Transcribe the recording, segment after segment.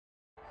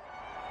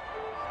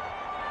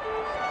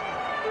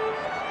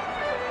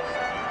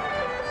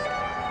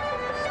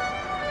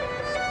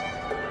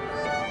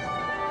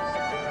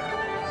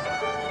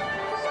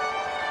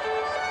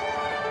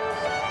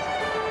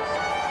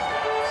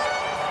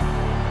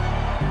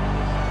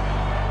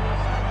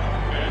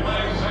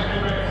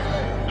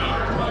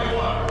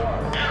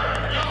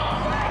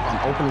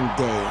opening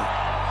day,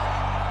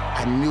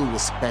 I knew it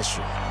was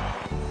special.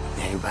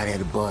 Everybody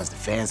had a buzz. The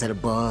fans had a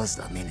buzz.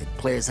 I mean, the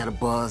players had a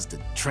buzz. The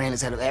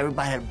trainers had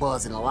everybody had a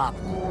buzz in the locker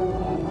room.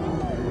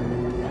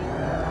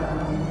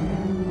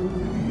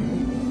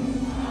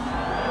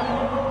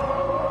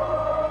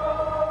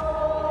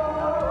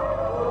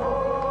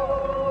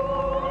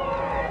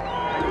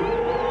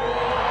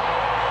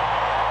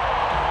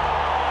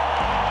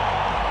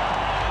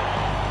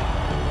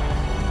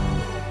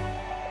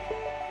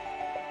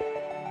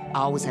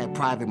 I always had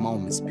private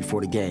moments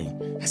before the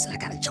game. I said, I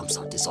gotta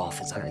jumpstart this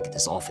offense. I gotta get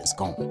this offense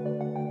going.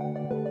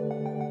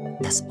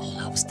 That's all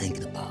I was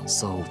thinking about.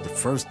 So the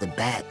first at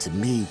bat to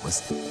me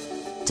was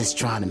just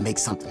trying to make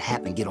something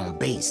happen, get on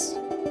base.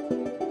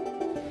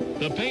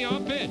 The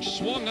payoff pitch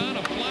swung on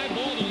a fly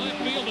ball to left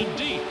field and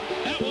deep.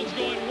 That one's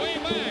going way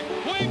back,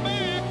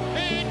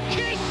 and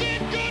kiss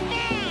it goodbye!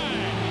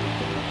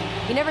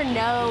 You never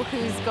know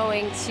who's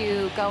going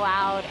to go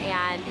out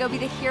and go be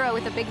the hero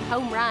with a big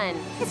home run.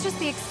 It's just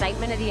the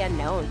excitement of the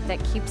unknown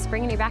that keeps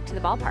bringing you back to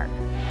the ballpark.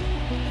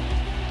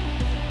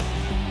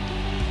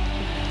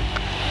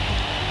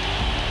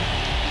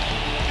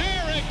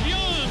 Eric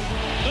Young,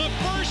 the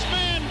first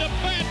man to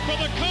bat for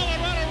the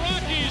Colorado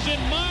Rockies in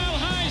Mile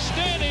High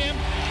Stadium,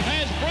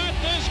 has brought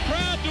this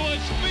crowd to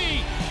its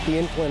feet. The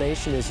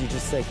inclination is you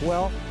just think,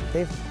 well,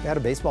 they've had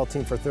a baseball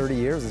team for 30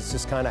 years. It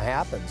just kind of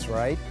happens,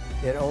 right?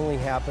 It only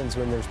happens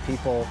when there's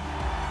people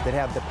that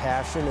have the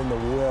passion and the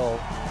will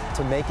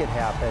to make it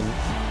happen.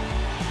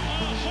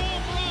 A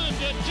home run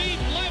to deep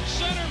left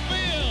center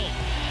field.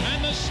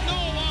 And the snow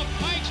off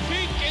Pikes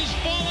Peak is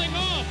falling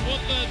off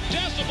with the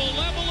decibel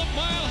level of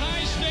Mile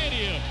High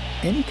Stadium.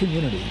 Any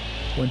community,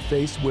 when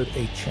faced with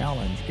a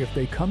challenge, if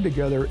they come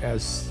together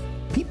as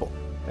people,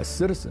 as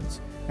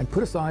citizens, and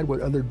put aside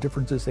what other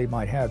differences they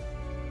might have,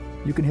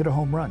 you can hit a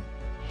home run.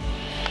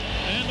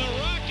 And the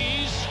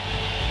Rockies,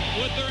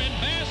 with their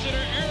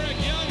ambassador Eric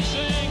Young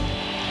saying,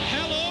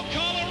 "Hello,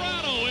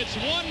 Colorado, it's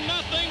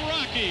 1-0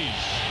 Rockies."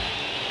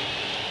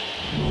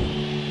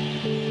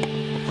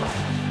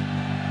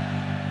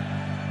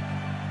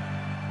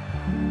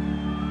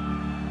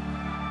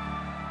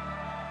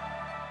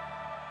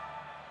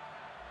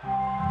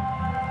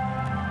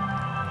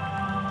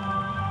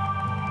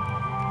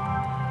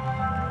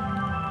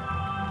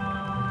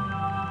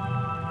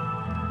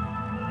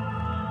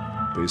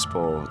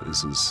 Baseball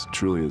is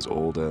truly as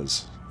old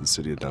as the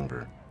city of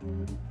Denver.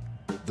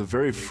 The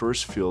very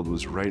first field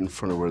was right in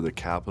front of where the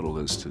Capitol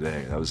is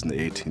today. That was in the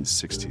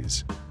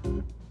 1860s.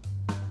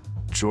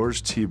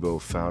 George Tebow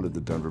founded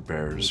the Denver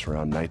Bears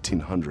around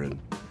 1900,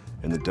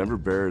 and the Denver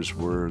Bears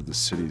were the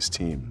city's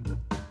team.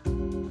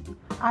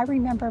 I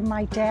remember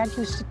my dad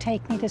used to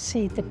take me to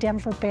see the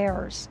Denver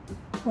Bears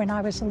when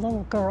I was a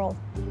little girl,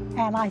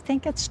 and I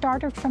think it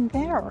started from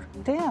there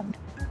then,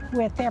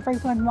 with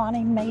everyone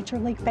wanting Major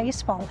League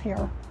Baseball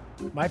here.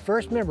 My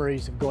first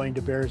memories of going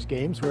to Bears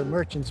games were at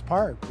Merchants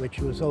Park, which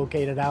was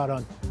located out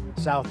on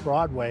South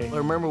Broadway. I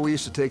remember we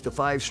used to take the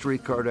 5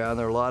 streetcar down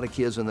there. A lot of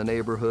kids in the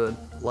neighborhood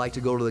liked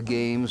to go to the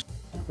games.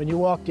 When you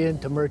walked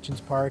into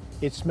Merchants Park,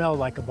 it smelled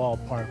like a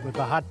ballpark with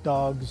the hot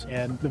dogs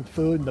and the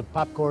food and the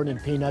popcorn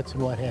and peanuts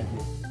and what have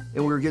you.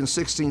 And we were getting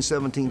 16,000,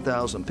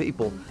 17,000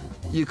 people.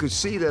 You could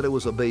see that it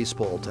was a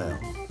baseball town.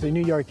 The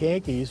New York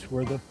Yankees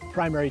were the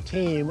primary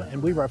team,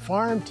 and we were a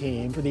farm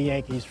team for the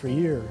Yankees for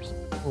years.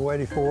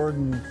 Whitey Ford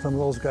and some of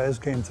those guys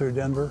came through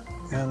Denver,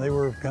 and they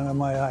were kind of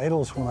my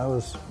idols when I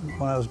was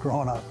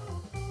growing up.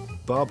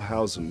 Bob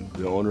Housen,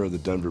 the owner of the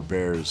Denver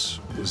Bears,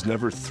 was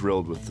never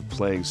thrilled with the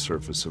playing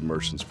surface of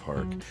Merchants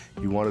Park.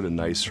 He wanted a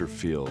nicer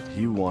field.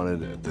 He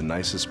wanted the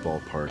nicest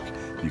ballpark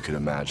you could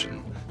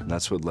imagine. And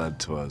that's what led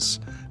to us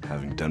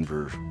having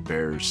Denver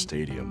Bears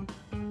Stadium.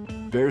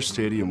 Bears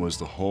Stadium was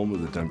the home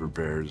of the Denver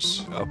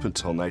Bears up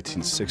until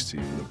 1960,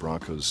 when the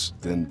Broncos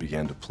then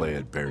began to play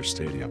at Bears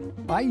Stadium.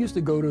 I used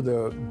to go to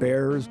the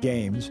Bears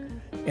games,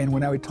 and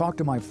when I would talk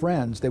to my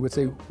friends, they would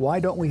say, why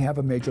don't we have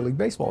a Major League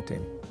Baseball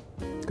team?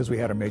 Because we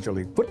had a Major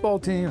League Football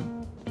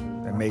team,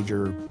 a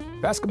Major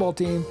Basketball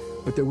team,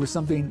 but there was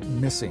something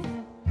missing.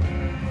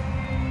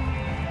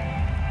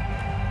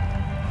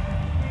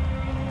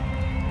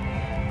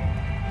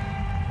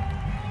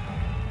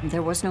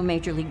 There was no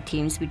major league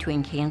teams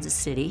between Kansas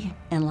City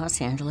and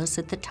Los Angeles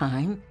at the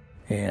time.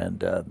 And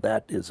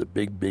that is a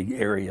big, big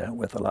area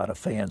with a lot of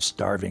fans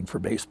starving for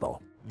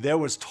baseball. There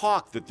was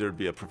talk that there'd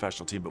be a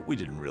professional team, but we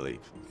didn't really.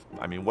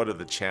 I mean, what are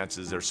the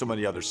chances? There's so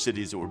many other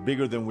cities that were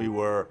bigger than we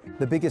were.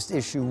 The biggest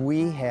issue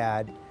we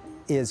had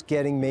is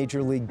getting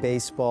Major League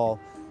Baseball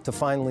to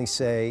finally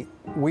say,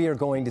 we are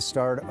going to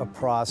start a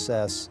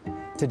process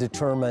to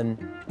determine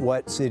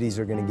what cities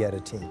are going to get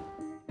a team.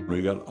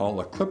 We got all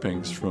the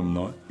clippings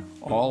from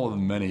all of the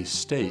many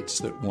states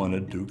that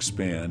wanted to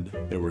expand.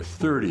 There were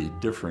 30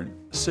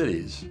 different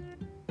cities.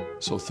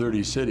 So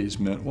 30 cities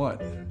meant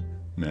what?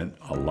 Meant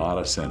a lot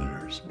of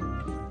senators.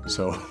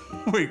 So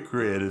we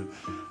created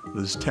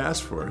this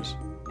task force,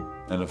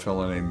 and a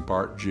fellow named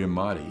Bart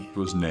Giamatti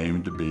was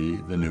named to be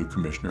the new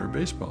commissioner of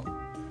baseball.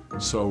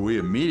 So we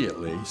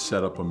immediately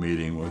set up a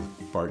meeting with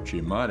Bart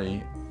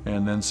Giamatti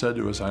and then said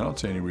to us, I don't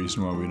see any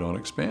reason why we don't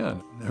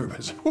expand. And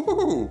everybody said,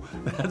 whoo,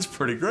 that's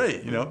pretty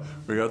great, you know,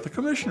 we got the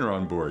commissioner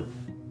on board.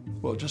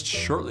 Well, just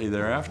shortly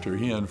thereafter,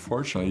 he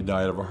unfortunately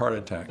died of a heart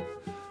attack.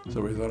 So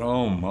we thought,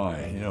 oh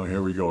my, you know,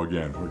 here we go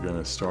again. We're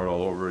gonna start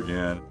all over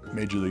again.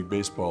 Major League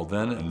Baseball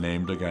then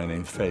named a guy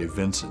named Fay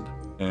Vincent,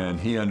 and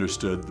he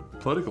understood the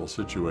political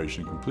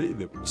situation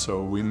completely.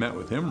 So we met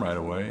with him right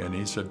away, and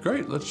he said,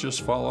 great, let's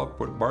just follow up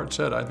what Bart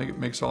said. I think it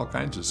makes all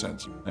kinds of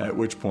sense. At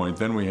which point,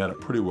 then we had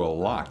it pretty well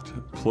locked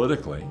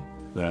politically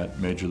that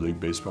Major League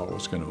Baseball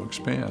was going to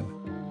expand.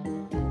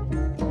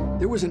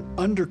 There was an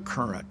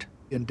undercurrent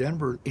in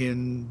Denver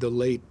in the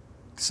late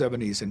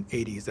 70s and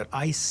 80s that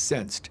I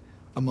sensed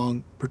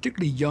among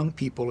particularly young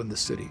people in the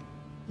city.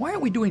 Why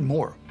aren't we doing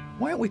more?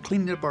 Why aren't we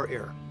cleaning up our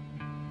air?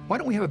 Why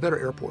don't we have a better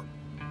airport?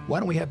 Why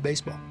don't we have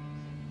baseball?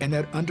 And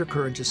that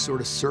undercurrent just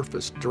sort of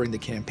surfaced during the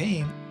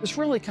campaign. It's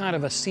really kind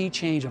of a sea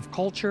change of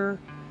culture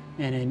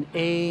and in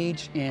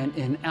age and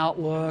in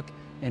outlook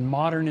and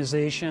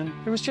modernization.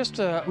 There was just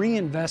a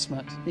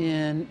reinvestment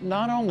in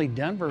not only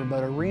Denver,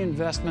 but a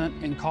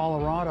reinvestment in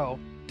Colorado.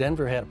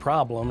 Denver had a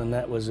problem, and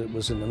that was it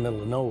was in the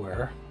middle of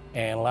nowhere.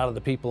 And a lot of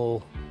the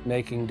people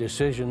making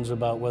decisions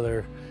about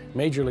whether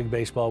Major League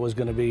Baseball was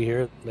going to be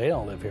here, they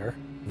don't live here.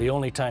 The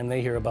only time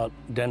they hear about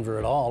Denver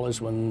at all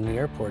is when the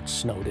airport's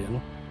snowed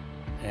in.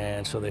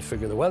 And so they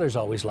figure the weather's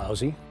always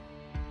lousy.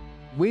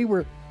 We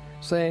were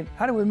saying,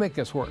 how do we make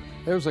this work?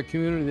 There's a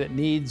community that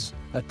needs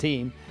a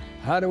team.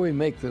 How do we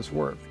make this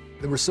work?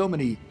 There were so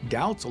many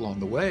doubts along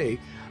the way,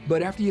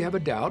 but after you have a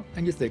doubt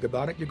and you think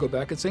about it, you go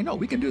back and say, no,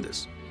 we can do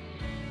this.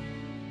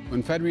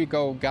 When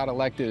Federico got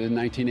elected in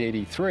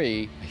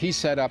 1983, he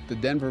set up the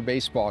Denver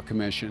Baseball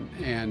Commission,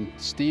 and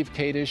Steve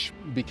Kadish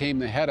became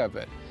the head of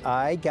it.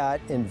 I got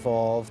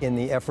involved in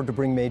the effort to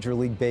bring Major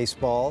League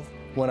Baseball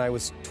when I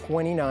was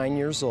 29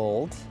 years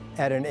old,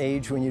 at an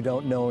age when you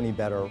don't know any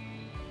better.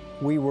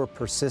 We were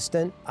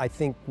persistent. I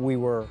think we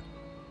were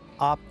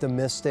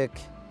optimistic,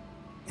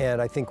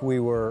 and I think we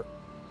were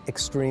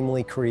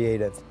extremely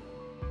creative.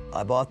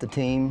 I bought the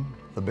team,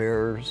 the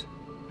Bears,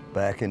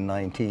 back in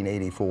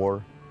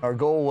 1984. Our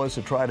goal was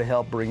to try to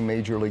help bring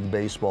Major League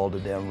Baseball to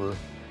Denver,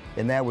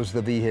 and that was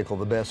the vehicle,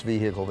 the best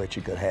vehicle that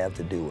you could have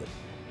to do it.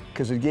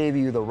 Because it gave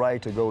you the right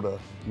to go to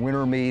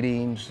winter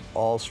meetings,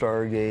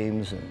 all-star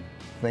games, and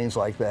things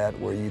like that,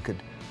 where you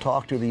could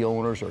talk to the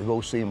owners or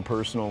go see them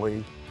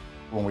personally.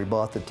 When we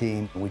bought the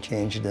team, we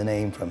changed the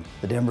name from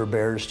the Denver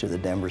Bears to the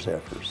Denver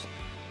Zephyrs.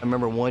 I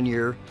remember one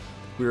year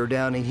we were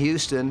down in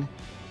Houston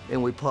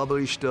and we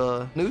published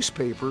a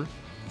newspaper.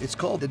 It's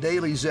called the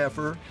Daily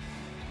Zephyr.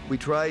 We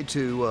tried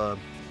to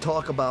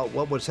talk about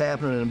what was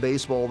happening in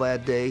baseball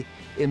that day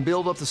and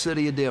build up the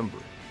city of Denver.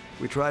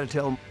 We tried to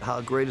tell them how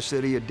great a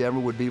city of Denver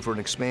would be for an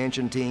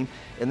expansion team,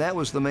 and that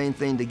was the main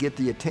thing, to get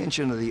the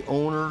attention of the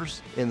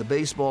owners and the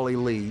baseball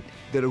elite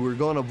that were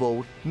going to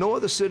vote. No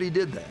other city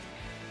did that.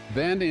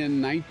 Then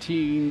in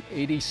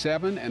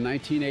 1987 and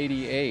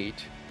 1988,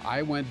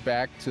 I went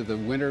back to the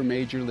winter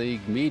Major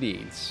League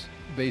meetings.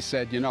 They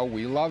said, you know,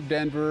 we love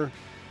Denver.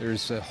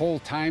 There's a whole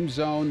time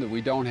zone that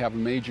we don't have a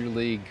Major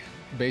League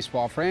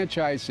Baseball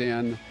franchise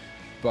in,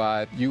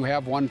 but you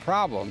have one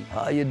problem.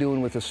 How you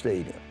doing with the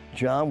stadium?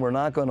 John, we're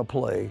not going to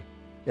play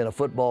in a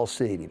football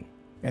stadium.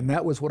 And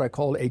that was what I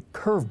called a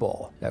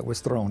curveball that was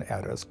thrown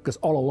at us, because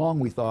all along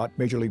we thought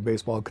Major League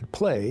Baseball could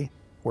play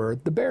where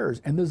the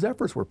Bears and the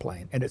Zephyrs were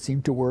playing, and it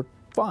seemed to work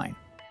fine.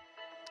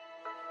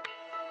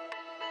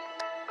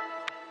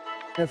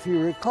 If you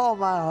recall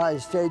Mile High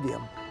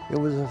Stadium, it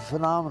was a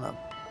phenomenon.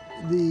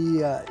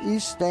 The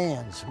east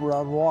stands were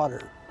on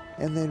water,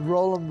 and they'd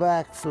roll them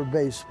back for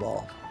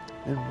baseball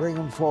and bring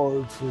them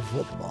forward for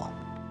football.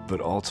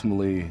 But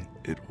ultimately,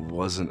 it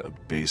wasn't a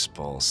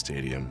baseball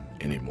stadium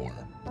anymore.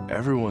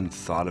 Everyone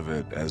thought of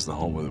it as the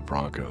home of the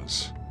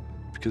Broncos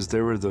because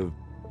they were the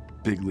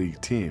big league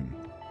team.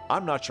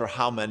 I'm not sure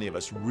how many of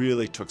us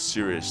really took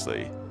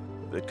seriously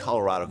that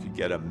Colorado could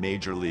get a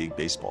Major League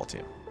Baseball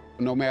team.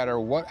 No matter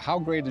how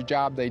great a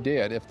job they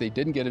did, if they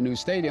didn't get a new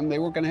stadium, they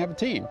weren't going to have a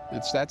team.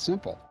 It's that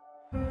simple.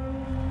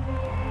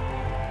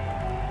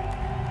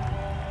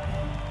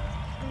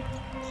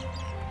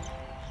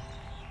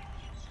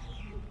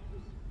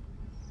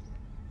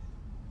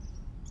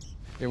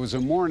 It was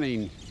a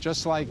morning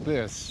just like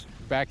this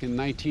back in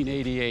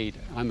 1988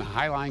 on the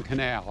Highline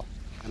Canal,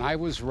 and I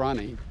was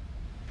running,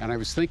 and I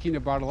was thinking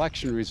about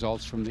election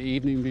results from the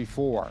evening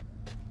before.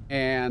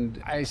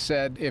 And I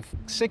said, if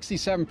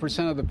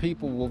 67% of the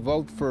people will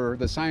vote for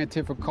the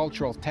Scientific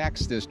Cultural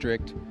Tax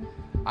District,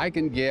 I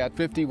can get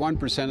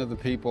 51% of the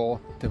people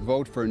to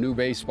vote for a new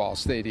baseball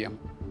stadium.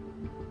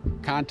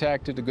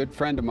 Contacted a good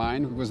friend of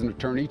mine who was an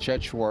attorney,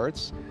 Chet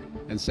Schwartz,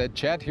 and said,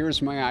 Chet,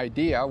 here's my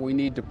idea. We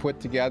need to put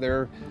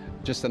together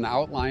just an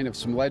outline of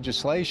some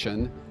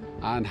legislation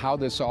on how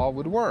this all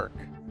would work.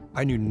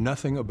 I knew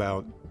nothing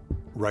about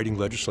writing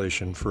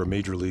legislation for a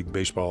Major League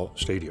Baseball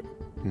stadium,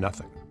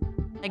 nothing.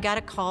 I got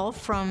a call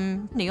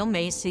from Neil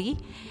Macy,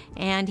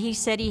 and he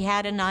said he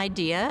had an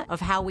idea of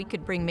how we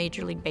could bring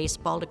Major League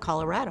Baseball to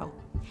Colorado.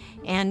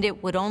 And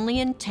it would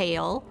only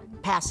entail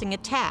passing a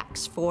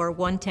tax for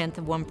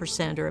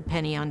 0.1% or a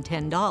penny on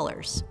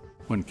 $10.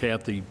 When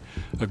Kathy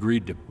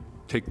agreed to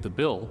take the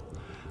bill,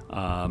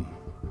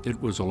 it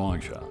was a long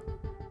shot.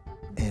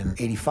 In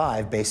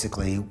 '85,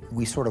 basically,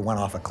 we sort of went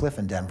off a cliff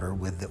in Denver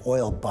with the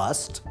oil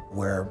bust,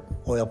 where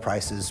oil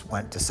prices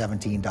went to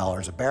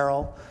 $17 a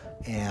barrel,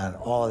 and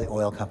all of the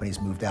oil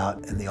companies moved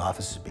out and the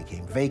offices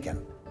became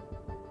vacant.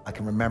 I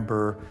can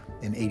remember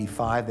in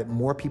 '85 that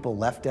more people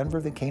left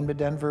Denver than came to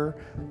Denver,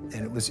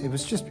 and it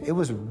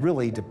was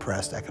really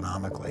depressed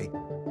economically.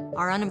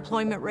 Our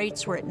unemployment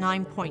rates were at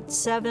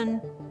 9.7.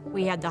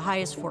 We had the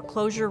highest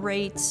foreclosure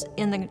rates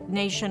in the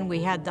nation.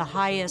 We had the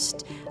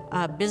highest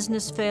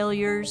business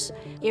failures.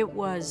 It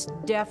was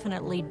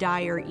definitely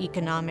dire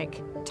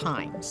economic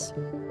times.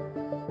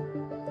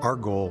 Our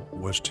goal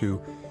was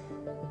to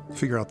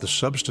figure out the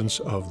substance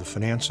of the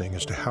financing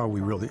as to how we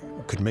really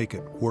could make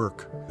it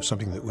work,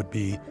 something that would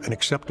be an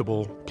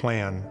acceptable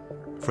plan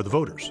for the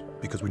voters,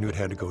 because we knew it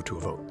had to go to a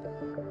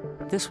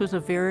vote. This was a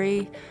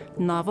very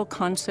novel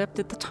concept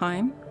at the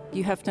time.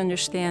 You have to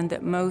understand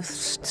that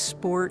most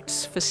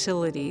sports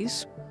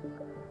facilities,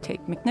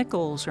 take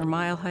McNichols or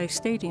Mile High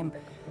Stadium,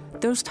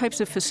 those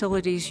types of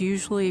facilities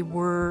usually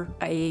were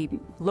a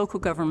local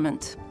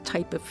government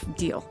type of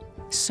deal.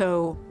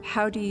 So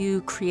how do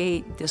you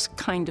create this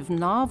kind of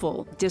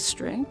novel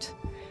district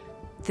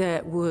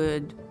that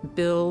would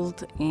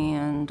build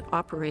and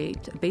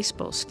operate a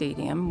baseball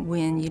stadium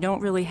when you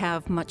don't really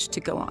have much to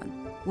go on?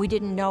 We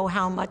didn't know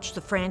how much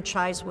the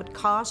franchise would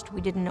cost.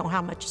 We didn't know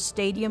how much a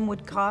stadium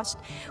would cost.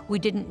 We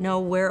didn't know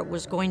where it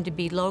was going to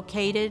be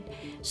located.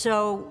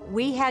 So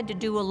we had to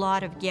do a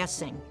lot of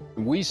guessing.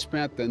 We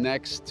spent the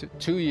next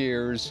 2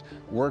 years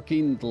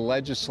working the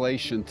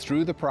legislation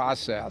through the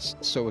process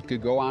so it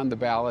could go on the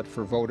ballot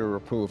for voter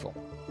approval.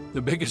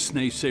 The biggest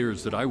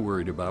naysayers that I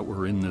worried about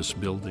were in this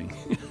building.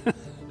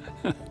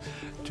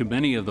 To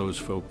many of those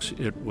folks,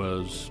 it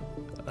was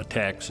a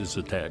tax is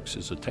a tax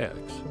is a tax.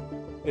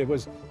 It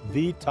was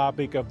the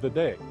topic of the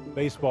day.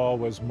 Baseball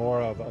was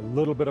more of a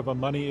little bit of a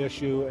money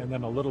issue and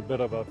then a little bit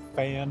of a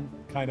fan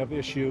kind of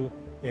issue.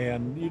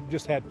 And you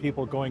just had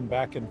people going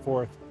back and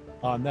forth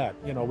on that.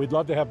 You know, we'd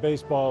love to have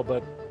baseball,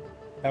 but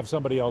have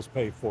somebody else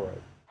pay for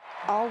it.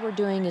 All we're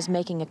doing is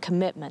making a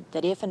commitment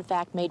that if, in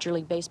fact, Major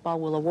League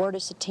Baseball will award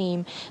us a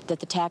team, that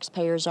the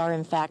taxpayers are,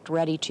 in fact,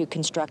 ready to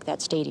construct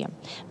that stadium.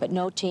 But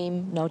no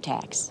team, no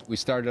tax. We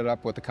started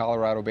up with the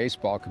Colorado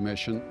Baseball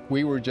Commission.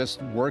 We were just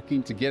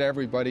working to get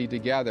everybody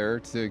together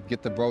to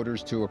get the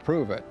voters to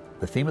approve it.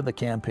 The theme of the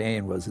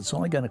campaign was, it's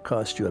only going to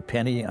cost you a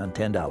penny on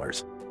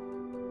 $10.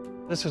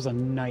 This was a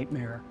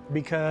nightmare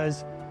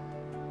because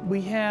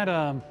we had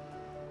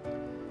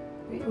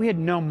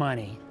no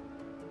money.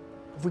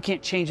 If we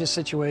can't change the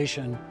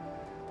situation,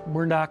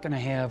 we're not going to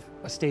have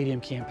a stadium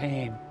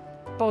campaign.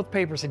 Both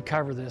papers had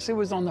covered this. It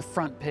was on the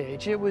front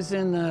page. It was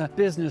in the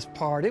business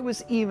part. It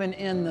was even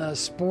in the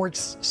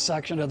sports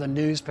section of the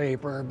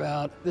newspaper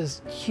about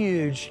this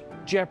huge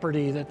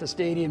jeopardy that the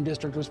stadium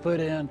district was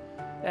put in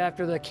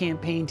after the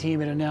campaign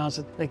team had announced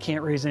that they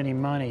can't raise any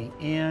money.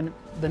 And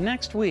the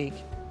next week,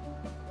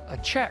 a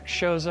check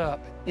shows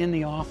up in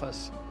the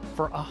office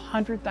for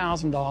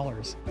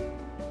 $100,000.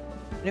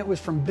 And it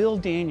was from Bill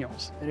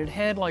Daniels, and it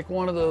had like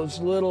one of those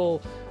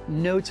little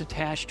notes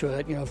attached to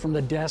it, you know, from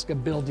the desk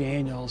of Bill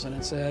Daniels, and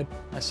it said,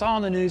 I saw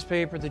in the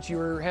newspaper that you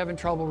were having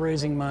trouble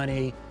raising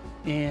money,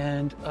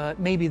 and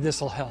maybe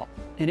this will help.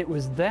 And it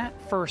was that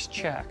first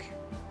check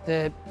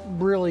that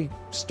really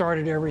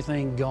started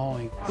everything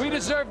going. We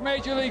deserve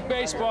Major League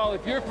Baseball.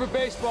 If you're for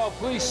baseball,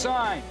 please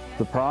sign.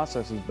 The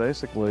process is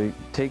basically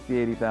take the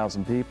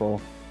 80,000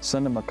 people,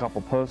 send them a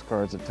couple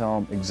postcards that tell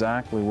them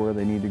exactly where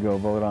they need to go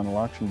vote on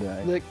Election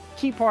Day. The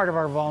key part of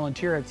our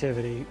volunteer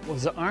activity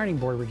was the Ironing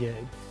Board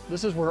Brigade.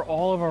 This is where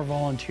all of our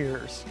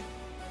volunteers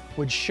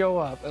would show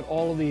up at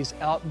all of these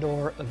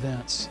outdoor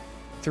events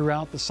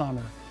throughout the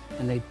summer,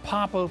 and they'd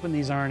pop open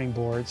these ironing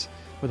boards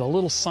with a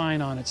little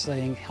sign on it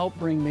saying, help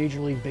bring Major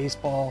League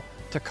Baseball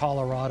to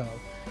Colorado.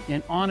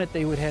 And on it,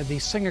 they would have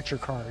these signature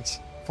cards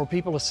for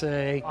people to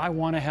say, I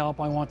want to help,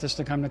 I want this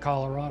to come to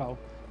Colorado.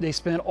 They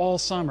spent all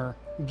summer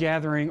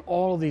gathering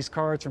all of these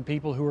cards from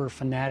people who are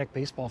fanatic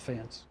baseball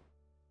fans.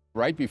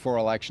 Right before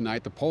election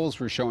night, the polls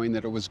were showing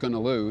that it was going to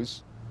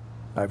lose.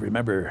 I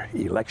remember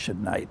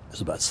election night, it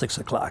was about 6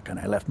 o'clock, and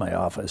I left my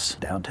office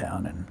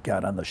downtown and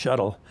got on the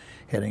shuttle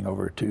heading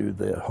over to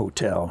the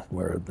hotel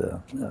where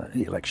the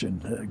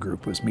election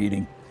group was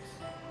meeting.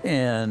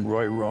 And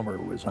Roy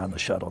Romer was on the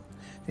shuttle,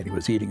 and he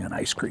was eating an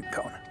ice cream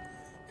cone.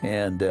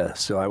 And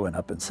so I went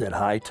up and said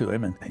hi to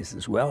him, and he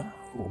says, well,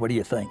 what do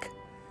you think?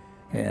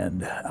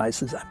 And I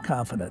says, I'm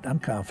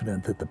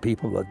confident that the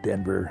people of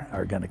Denver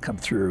are going to come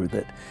through,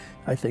 that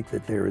I think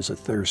that there is a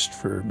thirst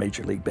for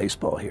Major League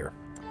Baseball here.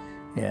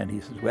 And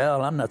he says,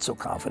 well, I'm not so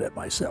confident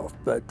myself,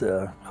 but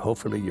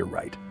hopefully you're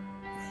right.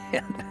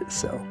 And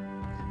so,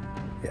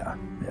 yeah.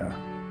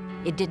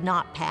 It did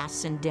not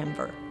pass in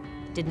Denver.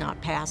 did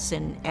not pass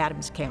in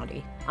Adams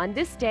County. On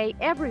this day,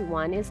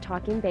 everyone is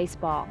talking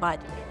baseball.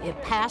 But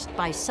it passed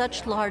by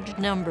such large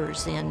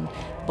numbers in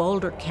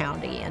Boulder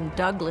County and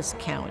Douglas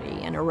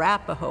County and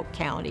Arapahoe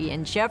County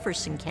and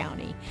Jefferson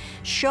County,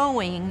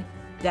 showing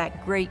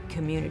that great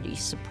community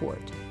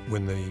support.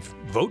 When the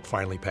vote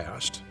finally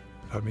passed,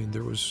 I mean,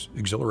 there was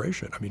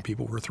exhilaration. I mean,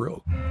 people were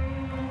thrilled.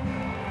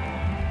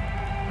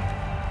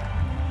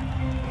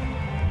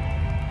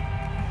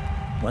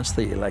 Once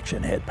the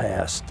election had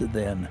passed,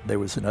 then there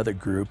was another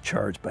group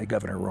charged by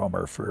Governor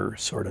Romer for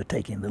sort of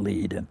taking the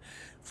lead and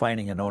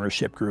finding an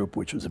ownership group,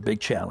 which was a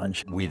big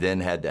challenge. We then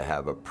had to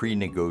have a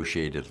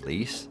pre-negotiated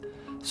lease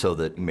so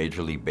that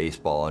Major League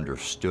Baseball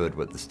understood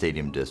what the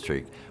stadium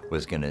district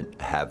was going to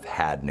have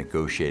had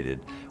negotiated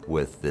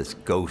with this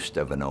ghost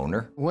of an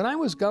owner. When I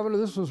was governor,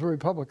 this was a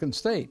Republican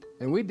state,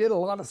 and we did a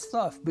lot of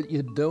stuff, but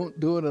you don't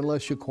do it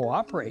unless you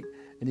cooperate,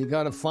 and you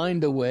got to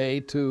find a way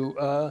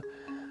to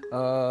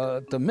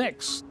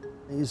mix.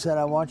 He said,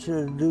 I want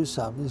you to do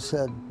something. He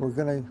said, we're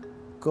going to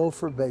go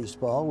for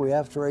baseball. We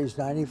have to raise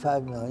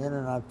 $95 million,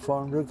 and I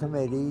formed a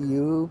committee,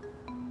 you,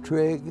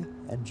 Trigg,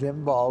 and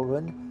Jim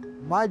Baldwin.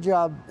 My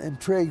job in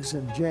Trigg's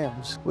and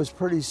Jim's was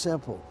pretty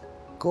simple.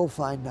 Go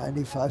find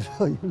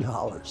 $95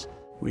 million.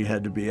 We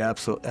had to be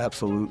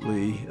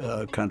absolutely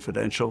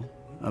confidential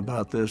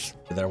about this.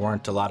 There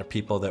weren't a lot of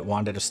people that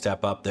wanted to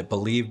step up, that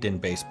believed in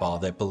baseball,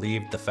 that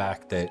believed the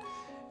fact that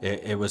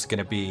it was going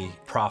to be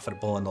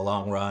profitable in the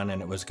long run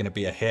and it was going to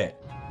be a hit.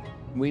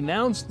 We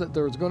announced that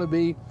there was going to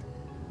be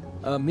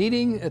a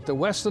meeting at the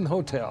Westin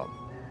Hotel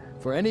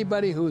for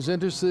anybody who was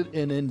interested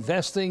in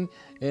investing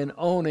and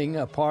owning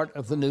a part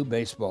of the new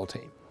baseball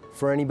team.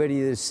 For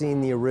anybody that's seen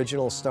the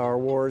original Star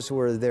Wars,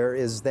 where there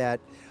is that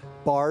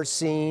bar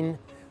scene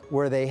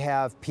where they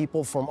have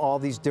people from all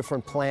these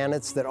different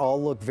planets that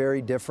all look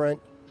very different,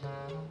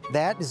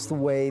 that is the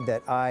way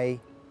that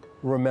I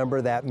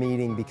remember that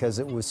meeting, because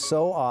it was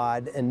so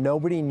odd and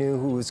nobody knew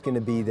who was going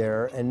to be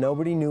there and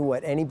nobody knew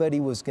what anybody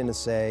was going to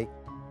say.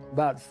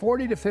 About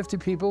 40 to 50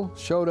 people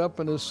showed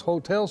up in this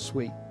hotel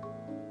suite,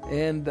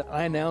 and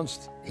I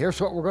announced, here's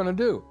what we're going to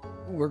do.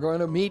 We're going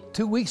to meet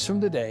 2 weeks from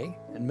today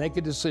and make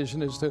a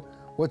decision as to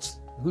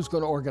who's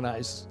going to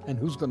organize and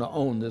who's going to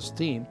own this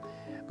team.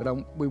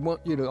 But we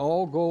want you to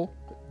all go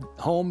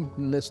home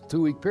in this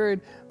 2-week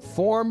period,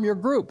 form your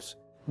groups.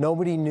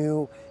 Nobody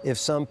knew if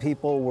some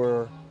people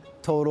were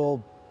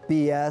total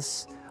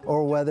BS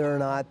or whether or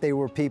not they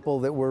were people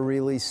that were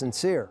really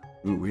sincere.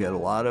 We had a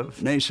lot of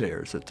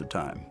naysayers at the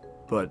time,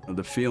 but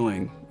the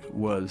feeling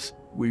was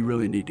we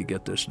really need to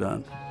get this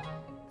done.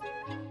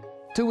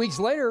 2 weeks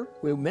later,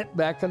 we met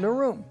back in the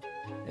room.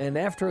 And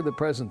after the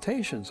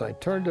presentations, I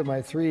turned to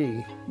my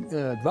 3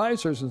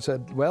 advisors and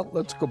said, well,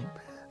 let's go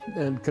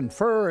and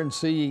confer and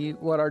see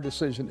what our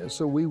decision is.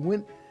 So we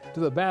went to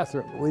the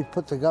bathroom. We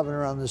put the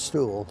governor on the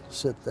stool,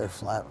 sit there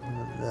flat.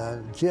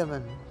 And, Jim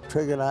and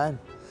Trigg and I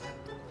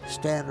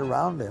stand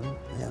around him,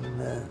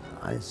 and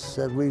I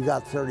said, we've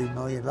got $30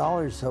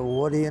 million, so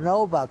what do you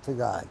know about the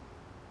guy?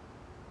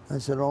 I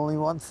said, only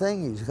one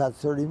thing, he's got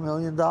 $30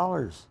 million.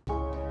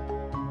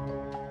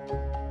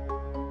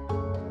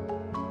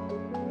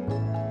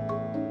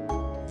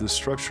 The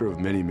structure of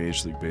many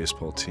Major League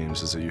Baseball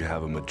teams is that you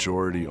have a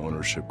majority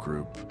ownership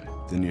group,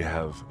 then you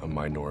have a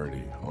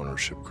minority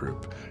ownership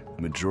group.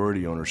 The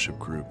majority ownership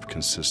group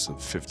consists of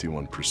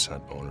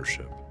 51%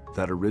 ownership.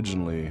 That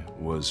originally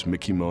was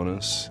Mickey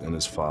Moniz and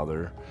his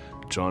father,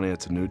 John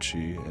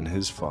Antonucci and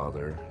his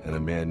father, and a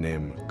man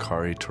named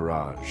Kari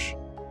Taraj.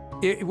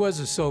 It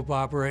was a soap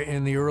opera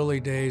in the early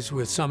days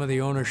with some of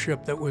the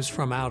ownership that was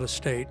from out of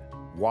state.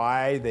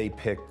 Why they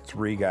picked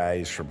 3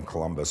 guys from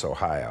Columbus,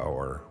 Ohio,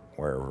 or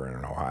wherever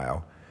in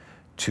Ohio,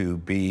 to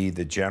be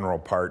the general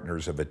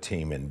partners of a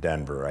team in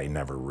Denver, I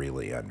never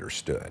really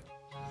understood.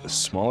 A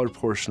smaller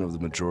portion of the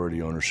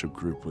majority ownership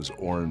group was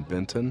Orrin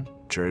Benton,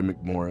 Jerry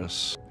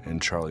McMorris,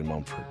 and Charlie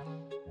Mumford.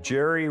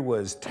 Jerry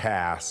was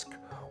tasked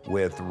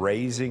with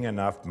raising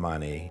enough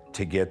money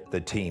to get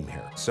the team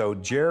here. So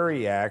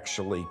Jerry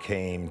actually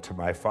came to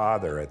my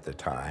father at the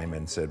time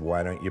and said,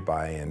 why don't you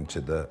buy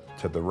into the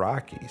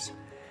Rockies?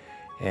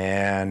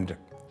 And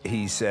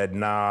he said,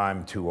 nah,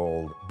 I'm too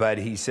old. But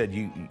he said,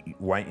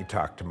 why don't you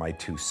talk to my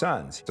 2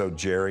 sons? So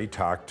Jerry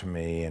talked to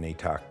me and he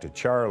talked to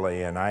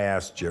Charlie, and I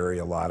asked Jerry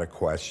a lot of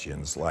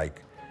questions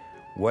like,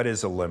 what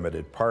is a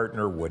limited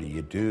partner? What do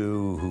you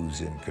do? Who's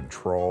in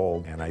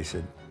control? And I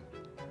said,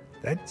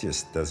 that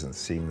just doesn't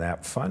seem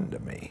that fun to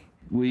me.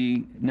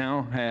 We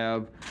now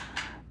have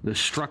the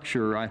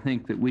structure, I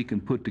think, that we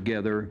can put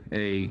together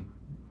a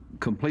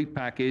complete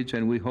package,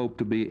 and we hope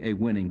to be a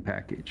winning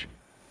package.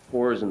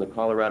 Coors and the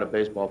Colorado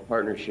Baseball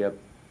Partnership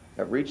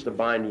have reached a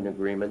binding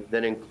agreement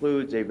that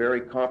includes a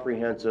very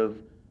comprehensive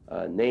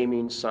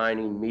naming,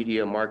 signing,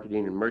 media,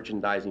 marketing, and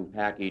merchandising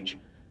package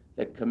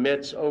that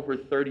commits over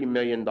 $30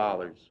 million.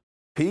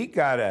 Pete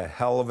got a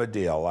hell of a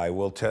deal, I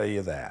will tell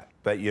you that.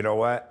 But you know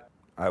what?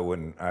 I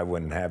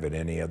wouldn't have it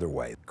any other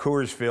way.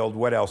 Coors Field,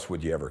 what else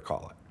would you ever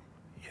call it?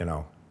 You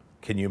know,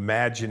 can you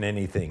imagine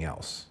anything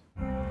else?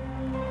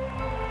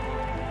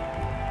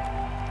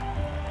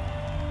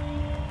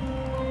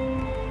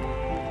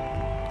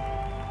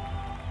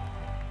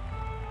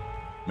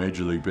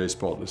 Major League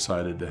Baseball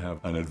decided to have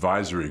an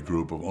advisory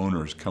group of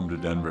owners come to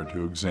Denver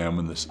to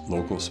examine this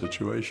local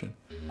situation.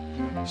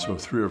 So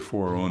 3 or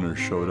 4 owners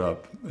showed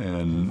up,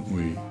 and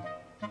we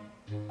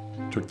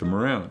took them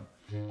around.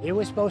 It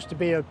was supposed to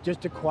be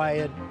just a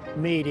quiet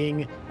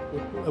meeting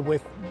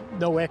with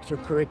no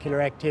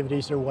extracurricular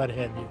activities or what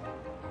have you.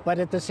 But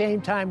at the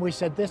same time, we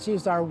said, this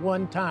is our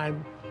one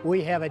time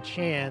we have a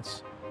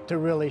chance to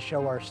really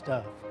show our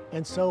stuff.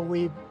 And so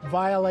we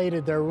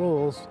violated their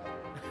rules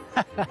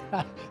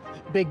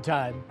big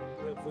time.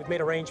 We've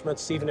made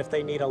arrangements, even if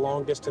they need a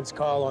long-distance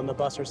call on the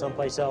bus or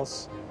someplace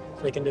else,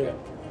 they can do it.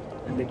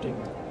 Big deal.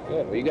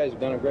 Good. Well, you guys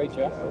have done a great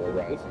job.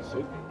 This is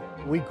super.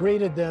 We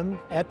greeted them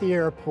at the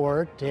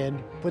airport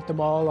and put them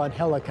all on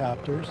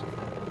helicopters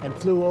and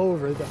flew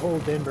over the whole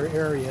Denver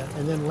area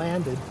and then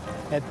landed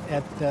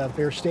at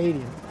Bear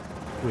Stadium.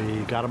 We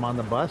got them on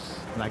the bus,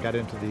 and I got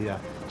into the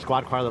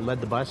squad car that led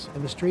the bus.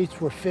 And the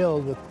streets were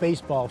filled with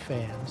baseball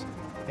fans,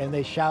 and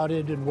they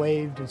shouted and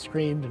waved and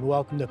screamed and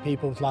welcomed the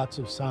people with lots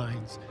of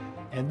signs.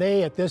 And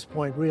they, at this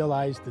point,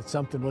 realized that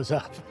something was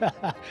up.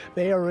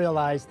 They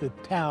realized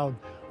that town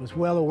was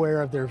well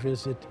aware of their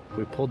visit.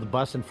 We pulled the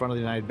bus in front of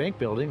the United Bank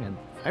building, and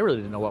I really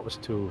didn't know what was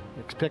to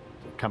expect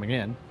coming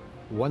in.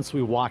 Once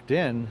we walked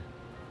in,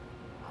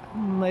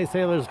 they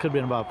say there could have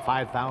been about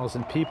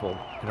 5,000 people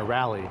in a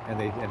rally, and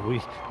they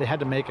had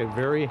to make a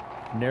very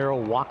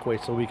narrow walkway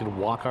so we could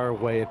walk our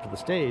way up to the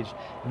stage,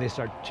 and they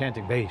started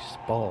chanting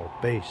baseball,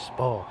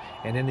 baseball,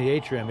 and in the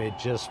atrium it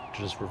just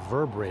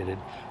reverberated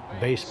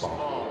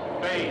baseball.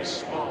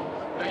 Baseball,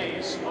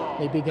 baseball.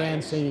 They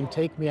began singing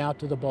 "Take Me Out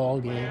to the Ball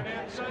Game"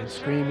 and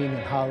screaming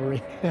and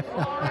hollering.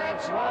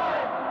 That's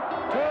right.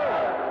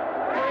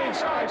 2, 3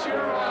 strikes, you're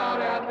out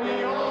at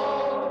the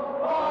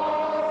old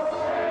ball.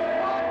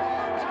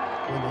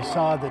 When they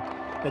saw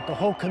that the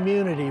whole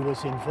community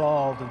was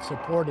involved and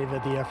supportive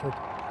of the effort,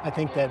 I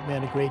think that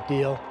meant a great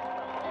deal.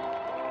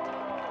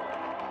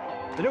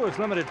 The newest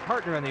limited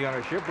partner in the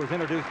ownership was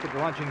introduced to the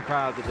luncheon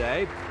crowd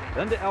today.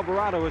 Linda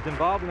Alvarado is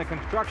involved in the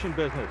construction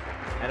business,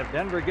 and if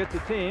Denver gets a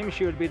team,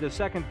 she would be the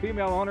second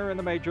female owner in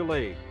the major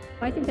league.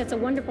 I think that's a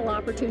wonderful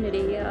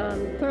opportunity.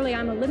 Clearly,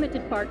 I'm a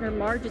limited partner.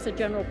 Marge is a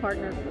general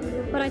partner.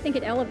 But I think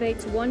it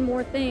elevates one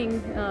more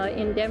thing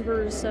in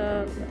Denver's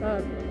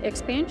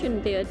expansion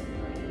bid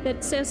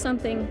that says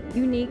something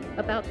unique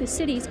about the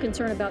city's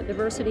concern about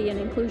diversity and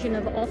inclusion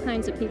of all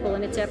kinds of people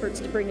in its efforts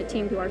to bring a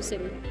team to our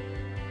city.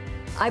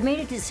 I made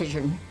a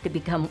decision to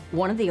become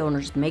one of the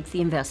owners, make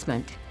the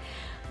investment,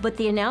 but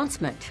the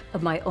announcement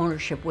of my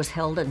ownership was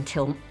held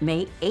until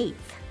May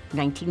 8th,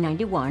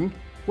 1991,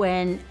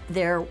 when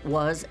there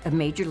was a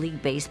Major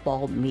League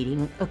Baseball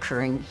meeting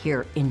occurring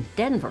here in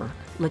Denver,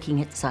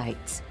 looking at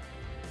sites.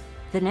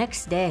 The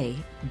next day,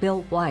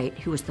 Bill White,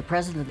 who was the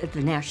president of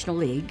the National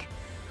League,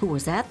 who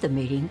was at the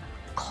meeting,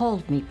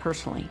 called me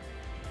personally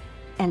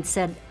and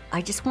said,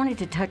 I just wanted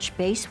to touch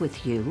base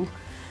with you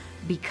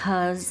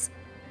because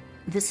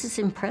this is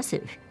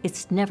impressive.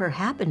 It's never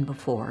happened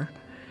before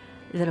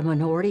that a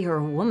minority or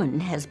a woman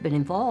has been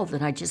involved,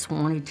 and I just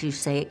wanted to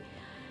say,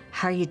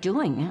 how are you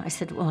doing? I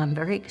said, well, I'm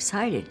very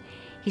excited.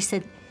 He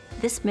said,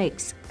 this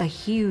makes a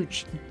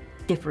huge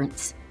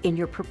difference in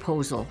your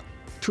proposal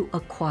to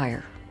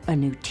acquire a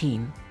new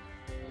team.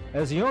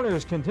 As the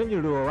owners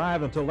continue to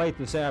arrive until late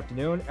this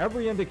afternoon,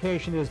 every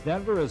indication is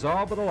Denver is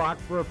all but a lock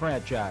for a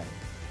franchise.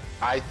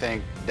 I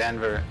think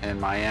Denver and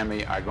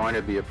Miami are going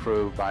to be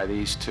approved by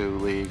these 2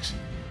 leagues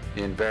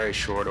in very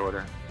short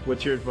order.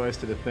 What's your advice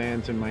to the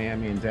fans in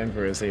Miami and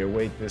Denver as they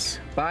await this?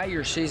 Buy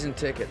your season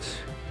tickets.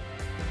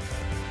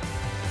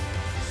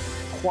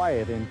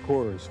 Quiet in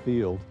Coors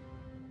Field.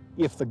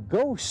 If the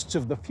ghosts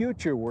of the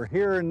future were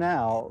here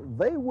now,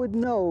 they would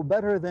know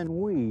better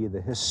than we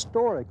the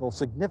historical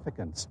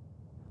significance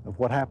of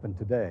what happened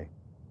today.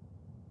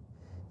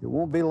 It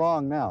won't be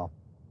long now.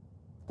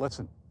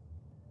 Listen.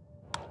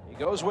 He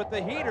goes with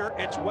the heater.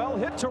 It's well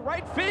hit to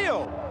right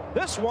field.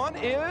 This one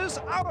is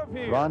out of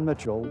here. Ron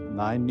Mitchell,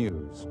 9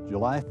 News,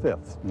 July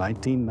 5th,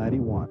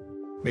 1991.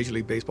 Major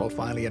League Baseball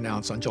finally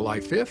announced on July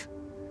 5th,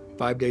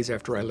 5 days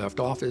after I left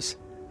office,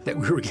 that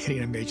we were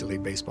getting a Major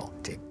League Baseball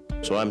team.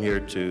 So I'm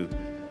here to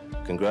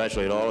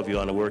congratulate all of you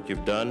on the work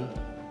you've done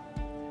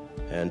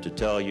and to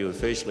tell you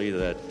officially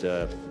that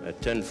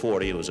at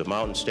 10:40, it was a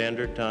Mountain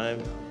Standard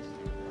Time,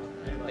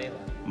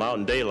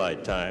 Mountain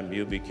Daylight Time,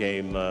 you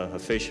became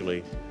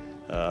officially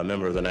a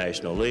member of the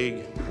National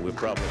League. We're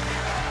probably...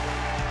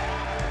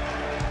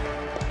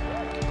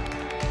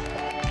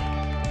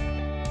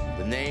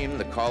 The name,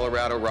 the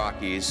Colorado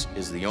Rockies,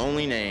 is the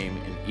only name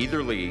in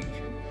either league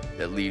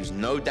that leaves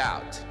no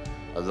doubt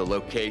of the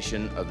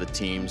location of the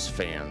team's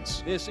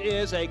fans. This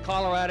is a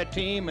Colorado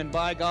team, and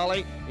by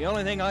golly, the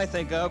only thing I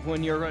think of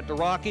when you're at the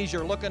Rockies,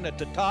 you're looking at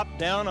the top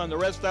down on the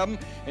rest of them,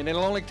 and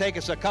it'll only take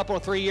us a couple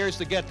of 3 years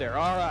to get there.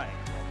 All right.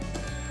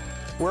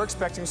 We're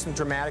expecting some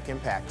dramatic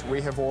impact. We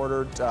have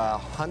ordered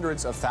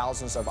hundreds of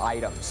thousands of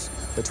items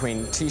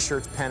between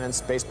T-shirts,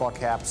 pennants, baseball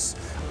caps,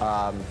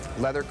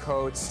 leather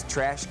coats,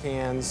 trash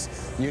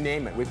cans, you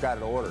name it, we've got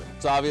it ordered.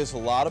 It's obvious a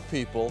lot of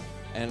people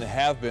and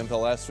have been for the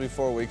last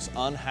 3-4 weeks,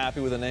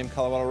 unhappy with the name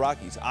Colorado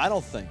Rockies. I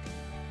don't think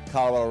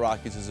Colorado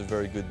Rockies is a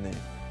very good name.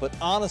 But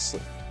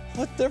honestly,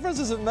 what difference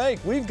does it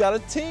make? We've got a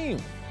team.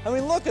 I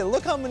mean,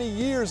 look how many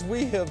years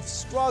we have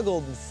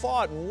struggled and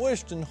fought and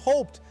wished and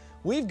hoped.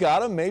 We've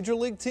got a major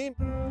league team.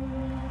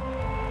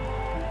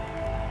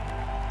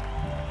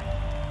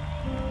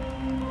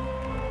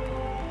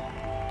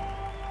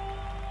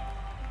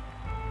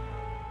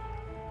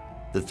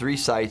 The 3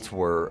 sites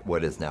were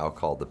what is now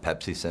called the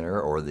Pepsi Center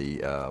or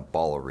the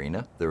Ball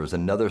Arena. There was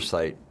another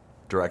site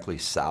directly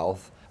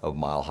south of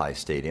Mile High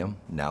Stadium,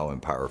 now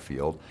Empire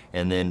Field.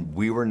 And then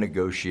we were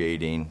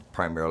negotiating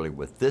primarily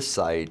with this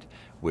site,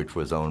 which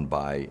was owned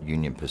by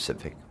Union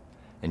Pacific.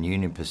 And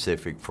Union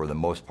Pacific, for the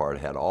most part,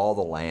 had all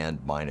the land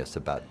minus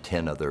about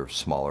 10 other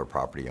smaller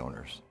property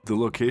owners. The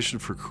location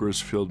for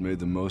Coors Field made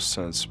the most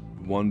sense,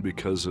 one,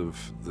 because of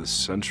the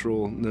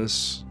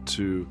centralness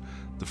to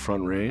the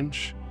Front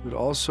Range, but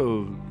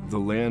also the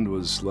land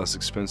was less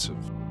expensive.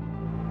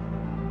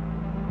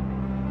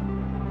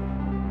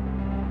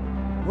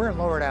 We're in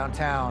lower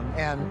downtown,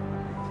 and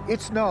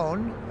it's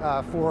known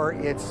for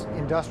its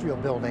industrial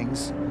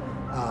buildings.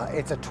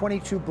 It's a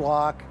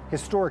 22-block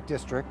historic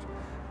district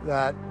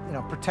that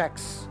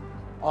protects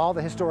all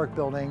the historic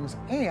buildings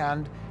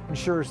and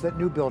ensures that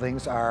new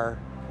buildings are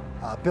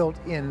built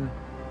in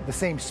the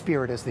same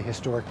spirit as the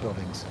historic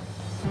buildings.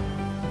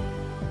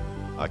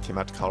 I came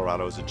out to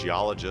Colorado as a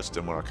geologist,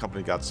 and when our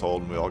company got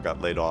sold and we all got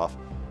laid off,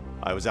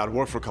 I was out of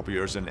work for a couple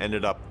years and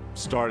ended up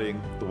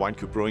starting the Wine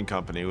Coop Brewing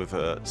Company with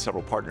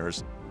several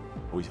partners.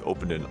 We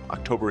opened in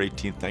October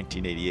 18th,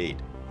 1988,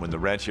 when the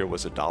rent here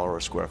was $1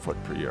 a square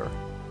foot per year.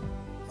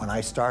 When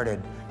I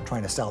started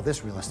trying to sell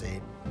this real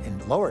estate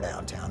in lower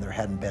downtown, there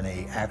hadn't been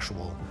an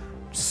actual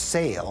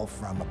sale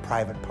from a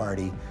private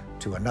party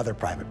to another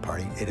private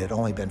party. It had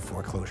only been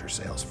foreclosure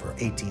sales for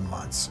 18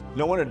 months.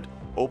 No one had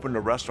opened a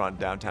restaurant in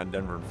downtown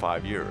Denver in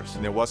 5 years,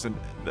 and there wasn't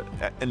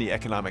any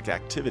economic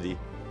activity.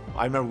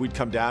 I remember we'd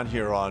come down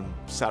here on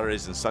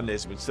Saturdays and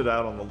Sundays, and we'd sit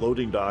out on the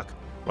loading dock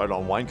right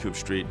on Wine Coop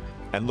Street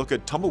and look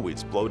at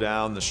tumbleweeds blow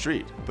down the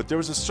street. But there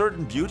was a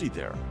certain beauty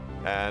there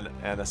and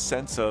a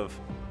sense of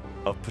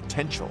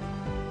potential.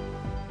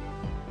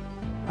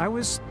 I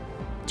was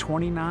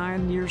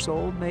 29 years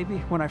old maybe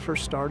when I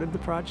first started the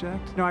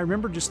project. I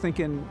remember just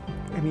thinking,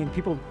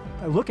 people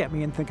look at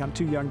me and think I'm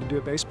too young to do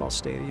a baseball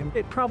stadium.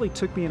 It probably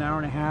took me an hour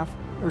and a half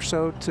or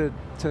so to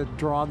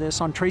draw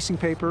this on tracing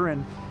paper,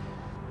 and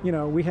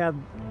we had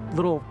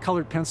little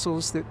colored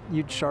pencils that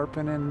you'd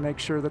sharpen and make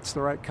sure that's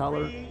the right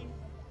color. 3,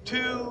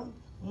 2,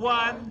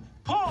 1,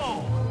 pull!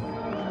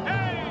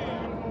 Hey!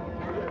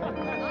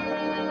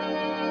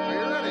 Are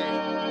you ready?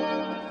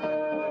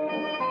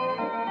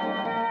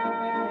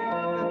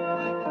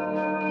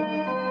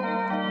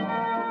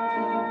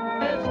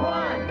 It's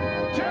 1,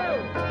 2,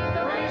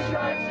 3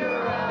 strikes,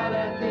 you're out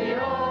at the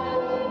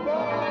old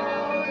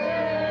ball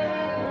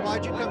game.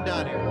 Why'd you come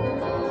down here?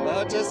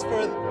 Just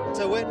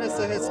to witness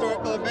a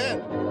historical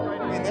event.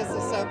 This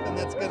is something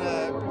that's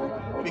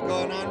gonna be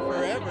going on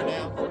forever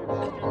now.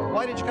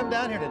 Why did you come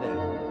down here today?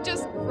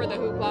 Just for the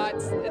hoopla.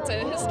 It's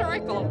a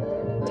historical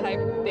type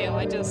deal.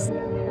 I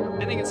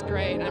think it's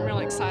great. I'm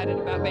really excited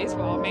about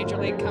baseball, Major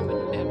League coming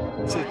in.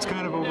 It's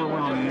kind of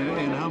overwhelming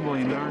and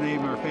humbling. Our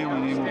name, our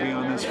family name will be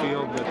on this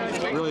field, but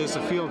really it's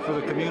a field for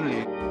the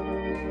community.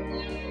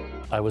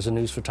 I was a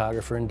news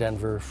photographer in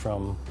Denver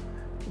from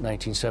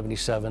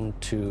 1977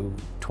 to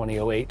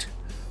 2008,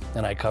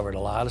 and I covered a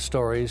lot of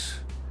stories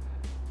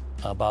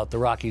about the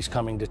Rockies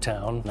coming to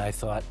town. And I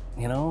thought,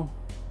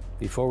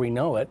 before we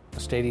know it, the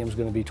stadium's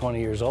going to be 20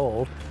 years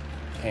old,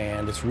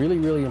 and it's really,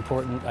 really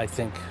important, I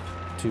think,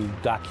 to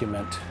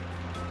document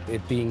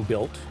it being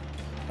built.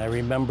 I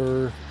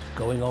remember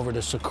going over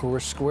to Sakura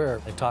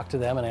Square. I talked to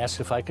them and asked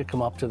if I could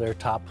come up to their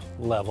top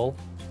level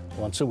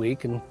once a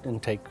week and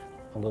take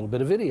a little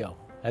bit of video.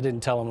 I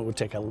didn't tell them it would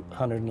take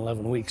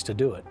 111 weeks to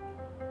do it.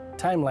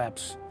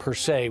 Time-lapse per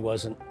se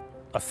wasn't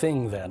a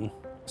thing then,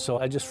 so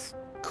I just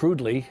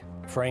crudely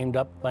framed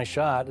up my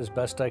shot as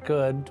best I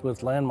could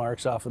with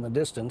landmarks off in the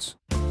distance.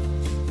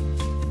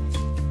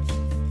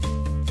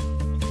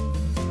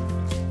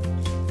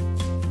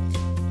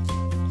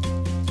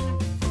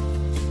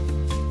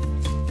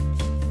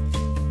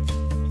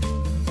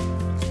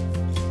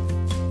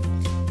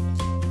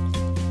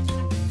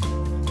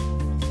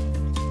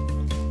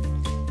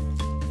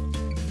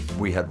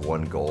 We had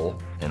one goal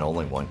and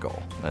only one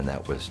goal, and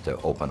that was to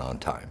open on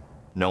time.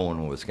 No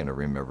one was going to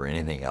remember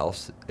anything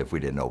else if we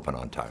didn't open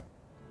on time.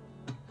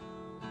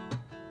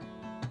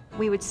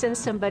 We would send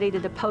somebody to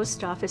the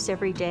post office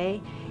every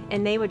day,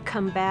 and they would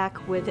come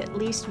back with at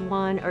least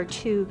 1 or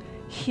 2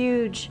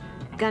 huge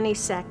gunny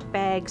sack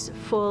bags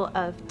full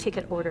of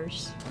ticket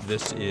orders.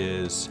 This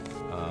is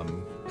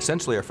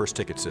essentially our first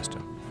ticket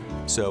system.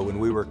 So when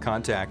we were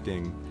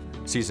contacting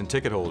season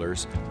ticket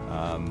holders,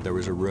 there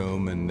was a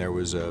room and there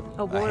was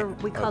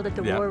we called it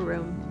the war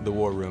room. The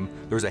war room.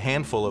 There was a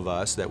handful of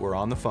us that were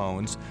on the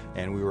phones,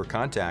 and we were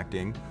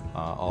contacting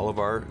all of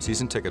our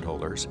season ticket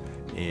holders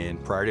in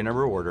priority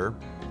number order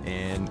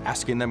and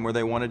asking them where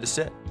they wanted to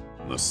sit.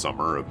 In the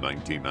summer of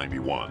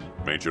 1991,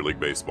 Major League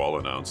Baseball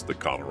announced that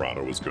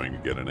Colorado was going to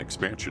get an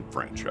expansion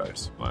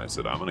franchise. I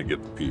said, I'm going to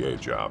get the PA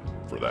job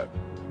for that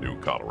new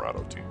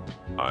Colorado team.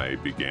 I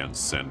began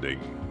sending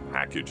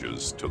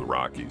packages to the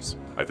Rockies.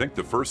 I think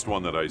the first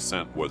one that I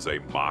sent was a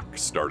mock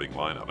starting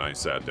lineup. I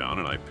sat down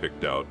and I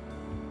picked out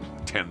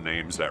 10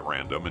 names at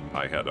random, and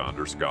I had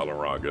Anders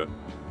Galarraga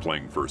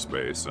playing first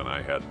base, and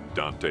I had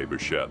Dante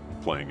Bichette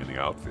playing in the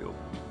outfield.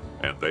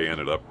 And they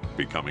ended up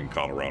becoming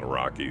Colorado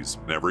Rockies.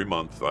 Every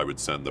month I would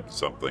send them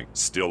something.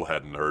 Still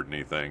hadn't heard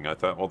anything. I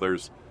thought, well,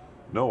 there's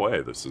no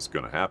way this is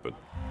going to happen.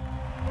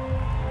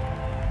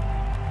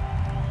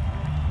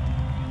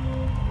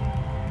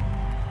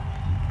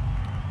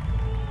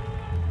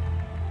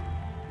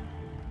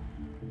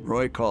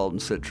 Roy called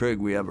and said, Trig,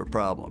 we have a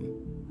problem.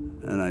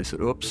 And I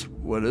said, oops,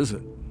 what is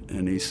it?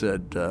 And he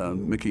said,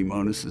 Mickey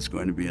Moniz is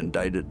going to be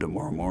indicted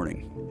tomorrow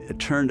morning. It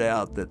turned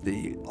out that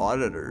the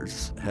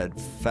auditors had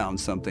found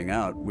something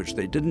out, which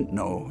they didn't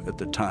know at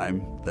the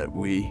time that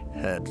we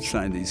had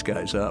signed these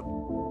guys up.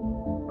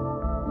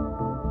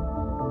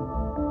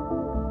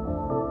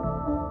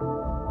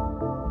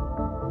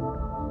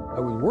 I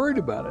was worried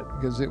about it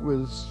because it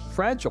was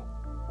fragile,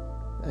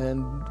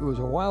 and it was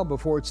a while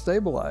before it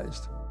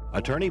stabilized.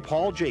 Attorney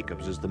Paul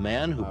Jacobs is the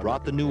man who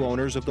brought the new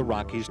owners of the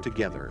Rockies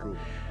together.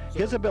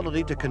 His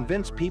ability to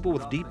convince people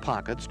with deep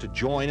pockets to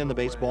join in the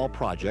baseball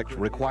project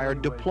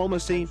required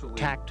diplomacy,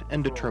 tact,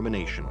 and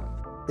determination.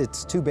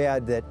 It's too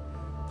bad that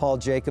Paul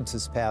Jacobs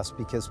has passed,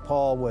 because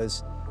Paul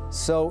was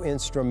so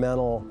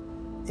instrumental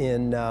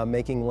in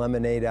making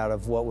lemonade out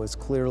of what was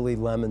clearly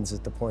lemons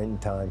at the point in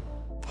time.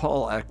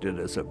 Paul acted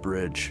as a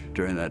bridge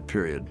during that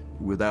period,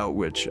 without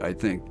which I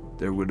think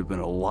there would have been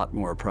a lot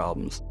more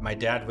problems. My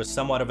dad was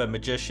somewhat of a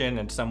magician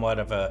and somewhat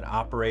of an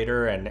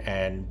operator,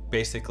 and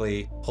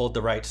basically pulled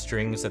the right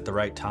strings at the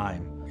right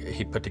time.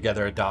 He put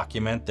together a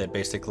document that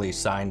basically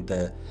signed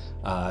the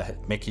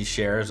Mickey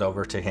shares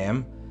over to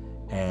him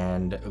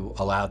and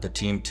allowed the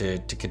team to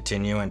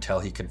continue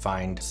until he could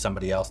find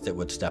somebody else that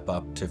would step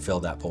up to fill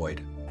that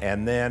void.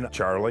 And then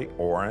Charlie,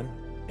 Orrin,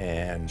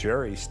 and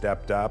Jerry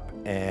stepped up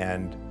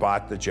and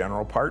bought the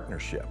general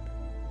partnership.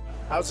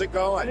 How's it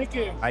going? Thank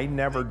you. I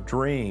never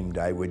dreamed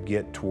I would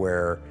get to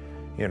where,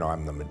 you know,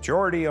 I'm the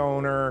majority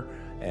owner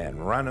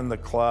and running the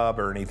club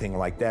or anything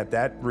like that.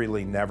 That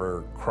really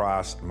never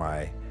crossed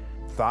my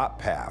thought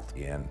path,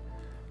 and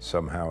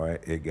somehow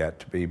it got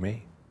to be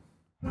me.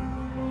 On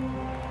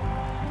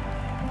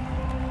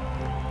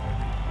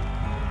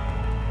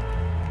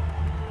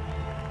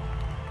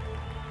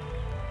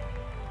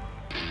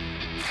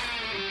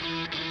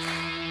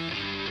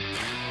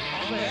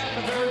behalf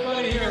of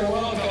everybody here,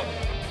 welcome.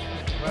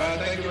 Well,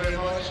 thank you very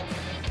much.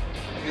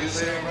 You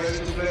say I'm ready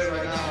to play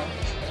right now.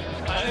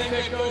 I think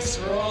that goes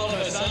for all of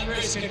us.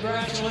 Andres,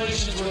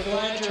 congratulations. We're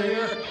glad you're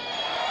here.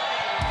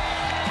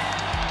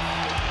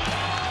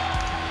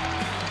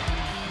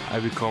 I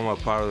become a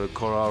part of the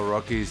Colorado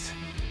Rockies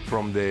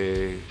from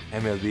the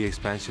MLB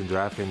expansion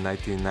draft in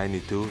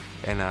 1992,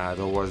 and that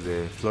was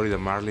the Florida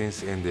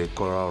Marlins and the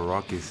Colorado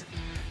Rockies.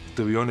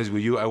 To be honest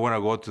with you, I want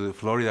to go to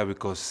Florida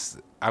because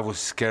I was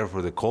scared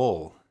for the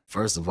cold.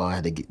 First of all, I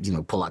had to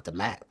get, pull out the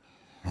map.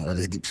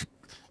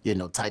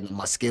 Tighten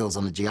my skills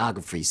on the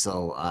geography.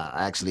 So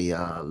I actually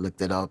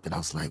looked it up, and I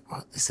was like,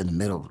 well, it's in the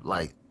middle,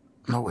 like,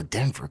 nowhere,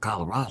 Denver,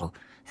 Colorado.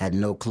 Had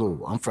no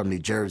clue. I'm from New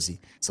Jersey.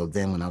 So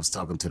then when I was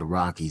talking to the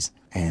Rockies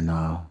and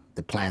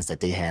the plans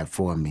that they had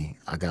for me,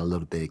 I got a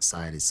little bit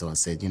excited. So I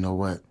said, you know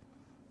what?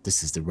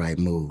 This is the right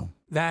move.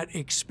 That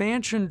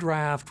expansion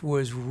draft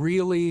was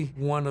really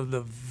one of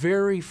the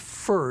very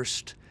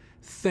first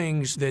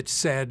things that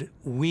said,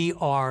 we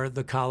are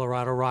the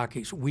Colorado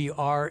Rockies. We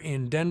are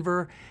in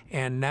Denver,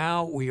 and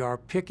now we are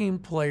picking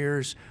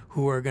players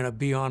who are going to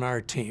be on our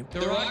team.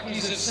 The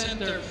Rockies have sent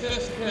their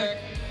 5th pick,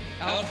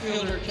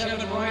 outfielder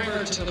Kevin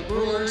Reimer, to the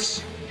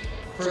Brewers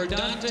for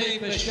Dante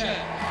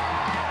Bichette.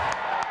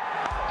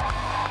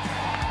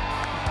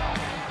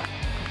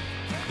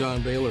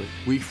 Don Baylor,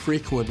 we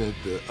frequented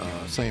the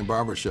same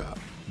barbershop.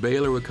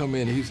 Baylor would come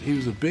in, he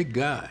was a big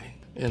guy,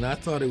 and I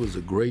thought it was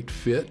a great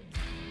fit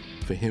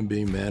for him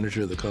being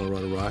manager of the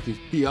Colorado Rockies.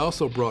 He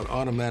also brought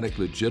automatic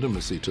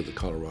legitimacy to the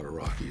Colorado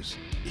Rockies.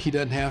 He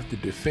doesn't have to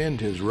defend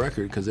his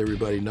record because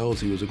everybody knows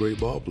he was a great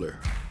ball player.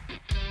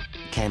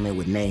 Came in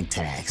with name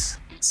tags,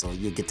 so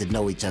you get to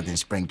know each other in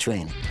spring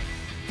training.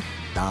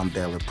 Don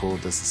Baylor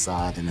pulled us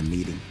aside in a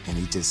meeting, and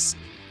he just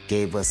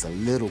gave us a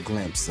little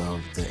glimpse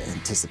of the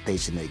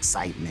anticipation, the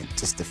excitement.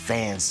 Just the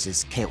fans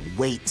just can't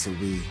wait till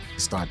we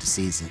start the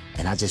season.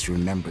 And I just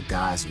remember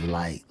guys were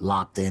like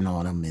locked in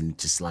on him and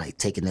just like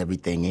taking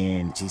everything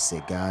in. He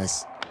said,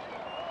 guys,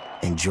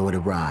 enjoy the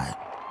ride.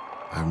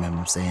 I remember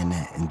him saying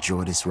that,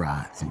 enjoy this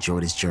ride, enjoy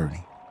this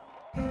journey.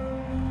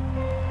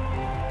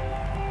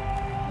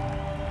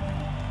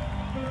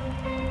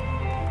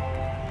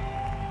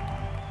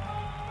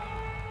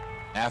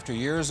 After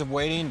years of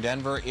waiting,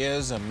 Denver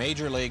is a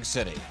major league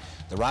city.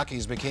 The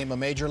Rockies became a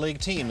major league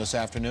team this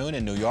afternoon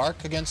in New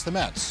York against the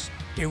Mets.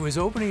 It was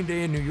opening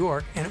day in New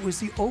York, and it was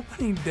the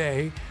opening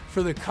day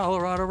for the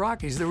Colorado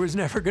Rockies. There was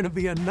never going to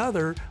be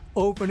another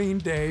opening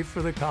day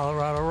for the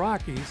Colorado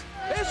Rockies.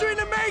 History in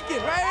the making,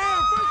 right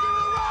here, first game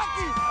of the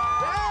Rockies.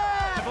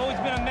 Yeah! I've always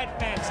been a Met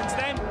fan since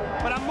then,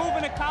 but I'm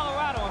moving to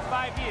Colorado in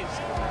 5 years.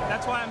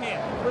 That's why I'm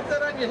here. Put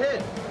that on your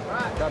head.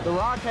 Right. Got the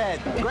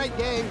Rockhead. Great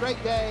game,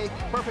 great day,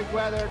 perfect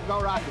weather,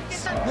 go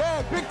Rockies.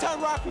 Yeah,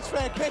 big-time Rockies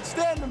fan, can't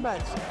stand the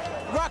Mets.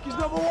 Rockies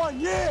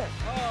 #1, yeah!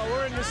 Oh,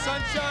 we're in the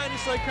sunshine,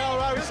 it's like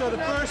Colorado. We saw the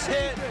first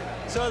hit,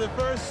 saw the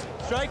first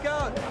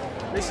strikeout.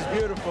 This is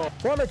beautiful.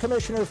 Former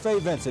Commissioner Fay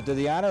Vincent did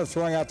the honor of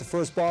throwing out the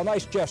first ball.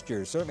 Nice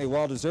gesture, certainly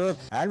well-deserved.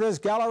 Andres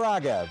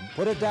Galarraga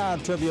put it down.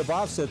 Trivia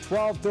buffs at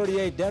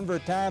 12:38 Denver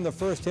time. The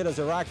first hit as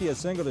a Rocky, a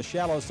single to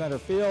shallow center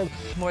field.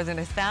 More than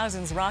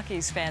 1,000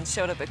 Rockies fans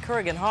showed up at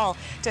Corrigan Hall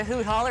to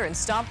hoot, holler, and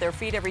stomp their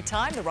feet every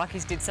time the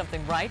Rockies did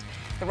something right.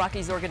 The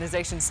Rockies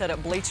organization set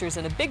up bleachers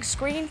and a big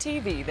screen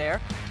TV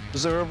there.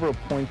 Was there ever a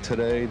point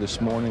today,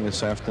 this morning,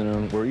 this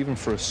afternoon, where even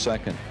for a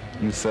second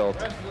you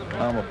felt,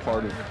 I'm a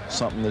part of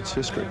something that's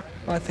history?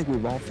 I think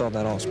we've all felt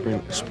that all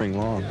spring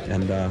long,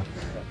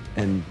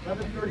 and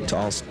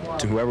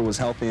to whoever was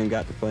healthy and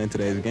got to play in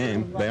today's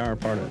game, they are a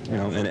part of,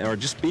 or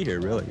just be here,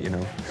 really,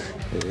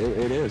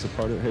 It is a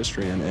part of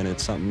history, and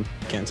it's something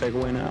you can't take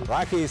away now.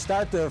 Rockies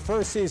start their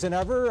first season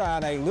ever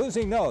on a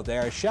losing note. They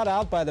are shut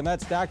out by the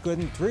Mets. Doc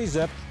Gooden,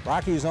 3-zip.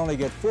 Rockies only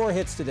get 4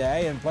 hits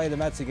today and play the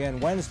Mets again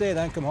Wednesday,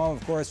 then come home,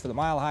 of course, for the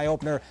Mile High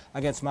opener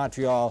against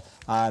Montreal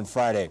on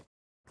Friday.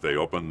 They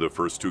opened the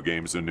first 2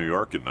 games in New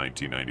York in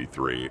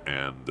 1993,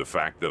 and the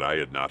fact that I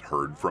had not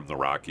heard from the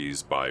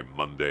Rockies by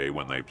Monday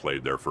when they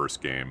played their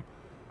first game,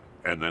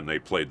 and then they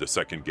played the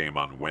second game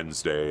on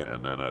Wednesday,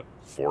 and then at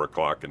 4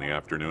 o'clock in the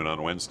afternoon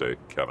on Wednesday,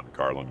 Kevin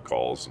Carlin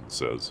calls and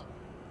says,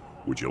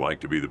 "Would you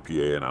like to be the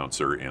PA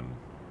announcer in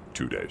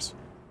 2 days?"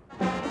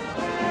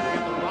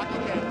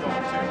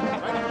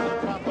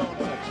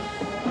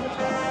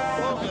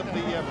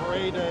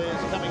 Parade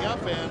is coming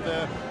up, and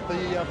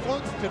the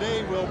floats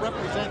today will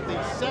represent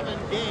the 7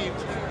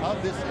 games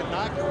of this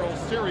inaugural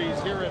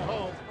series here at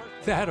home.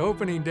 That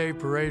opening day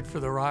parade for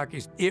the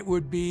Rockies, it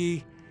would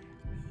be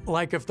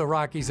like if the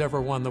Rockies ever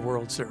won the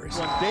World Series.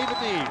 When David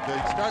Need,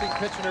 the starting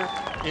pitcher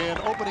in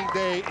opening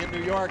day in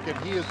New York, and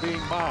he is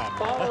being mobbed.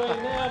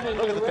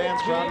 Look at the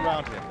fans crowd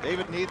around him.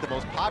 David Need, the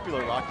most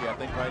popular Rocky, I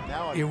think, right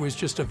now. It was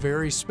just a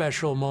very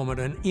special moment,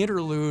 an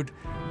interlude,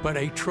 but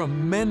a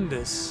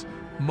tremendous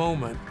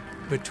moment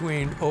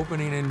between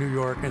opening in New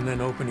York and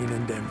then opening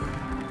in Denver.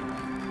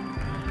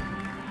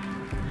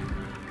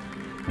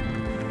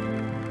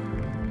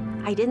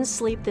 I didn't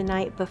sleep the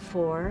night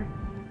before,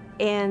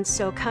 and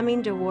so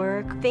coming to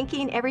work,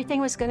 thinking everything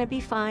was going to be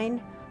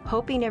fine,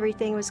 hoping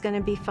everything was going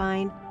to be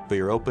fine. But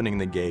you're opening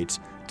the gates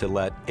to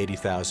let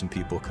 80,000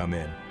 people come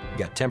in. You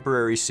got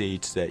temporary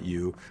seats that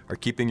you are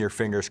keeping your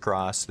fingers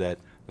crossed that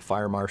the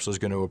fire marshal is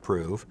going to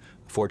approve.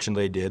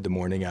 Fortunately, they did the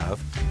morning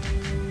of.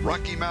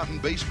 Rocky Mountain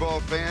baseball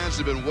fans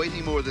have been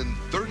waiting more than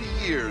 30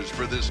 years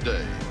for this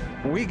day.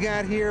 We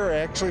got here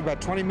actually about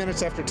 20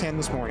 minutes after 10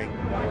 this morning.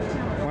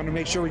 Wanted to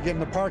make sure we get in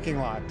the parking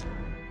lot.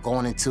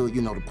 Going into,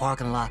 the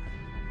parking lot,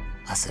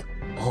 I said,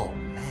 oh,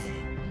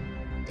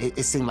 man.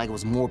 It seemed like it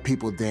was more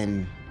people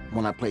than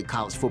when I played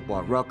college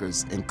football at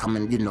Rutgers and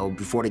coming,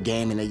 before the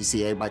game, and then you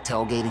see everybody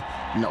tailgating.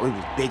 It was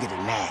bigger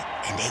than that,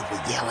 and they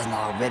were yelling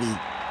already.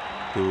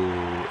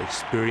 To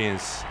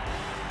experience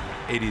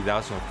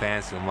 80,000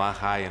 fans in Mile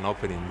High on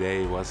opening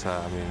day was,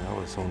 that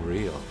was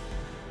unreal.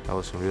 That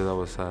was unreal. That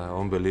was an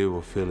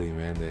unbelievable feeling,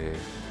 man.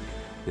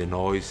 The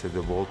noise at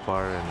the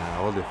ballpark and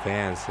all the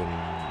fans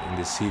in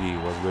the city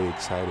was very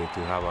excited to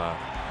have a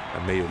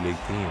Major League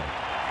team.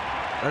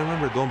 I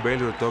remember Don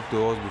Baylor talked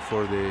to us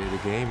before the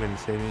game and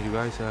said, "You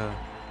guys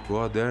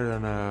go out there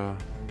and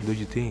do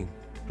your thing,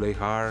 play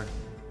hard,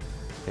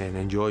 and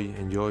enjoy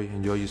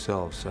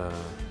yourselves."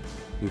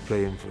 We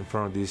play in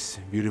front of these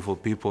beautiful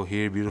people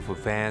here, beautiful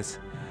fans,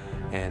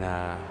 and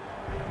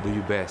do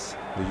your best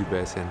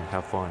and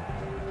have fun.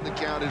 The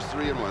count is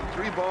 3-1.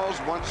 3 balls,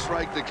 1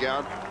 strike the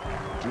count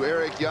to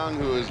Eric Young,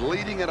 who is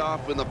leading it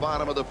off in the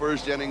bottom of the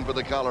first inning for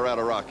the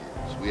Colorado Rockies.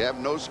 We have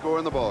no score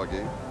in the ball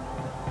game.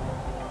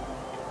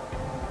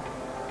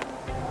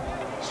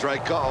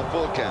 Strike call,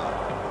 full count.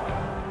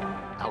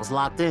 I was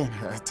locked in,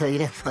 I'll tell you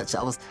that much.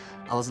 I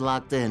was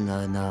locked in,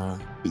 and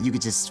you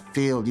could just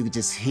feel, you could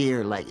just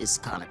hear, like, it's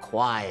kind of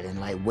quiet and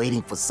like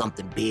waiting for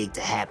something big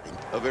to happen.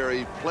 A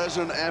very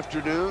pleasant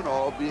afternoon,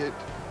 albeit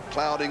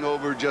clouding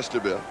over just a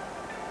bit.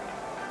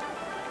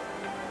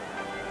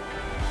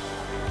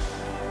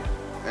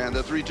 And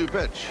the 3-2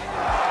 pitch.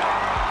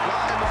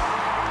 Fly ball.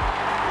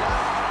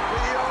 Left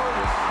field.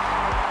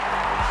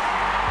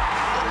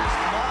 It is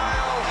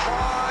mile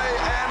high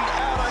and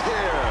out of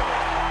here.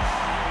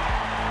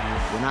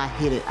 When I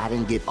hit it, I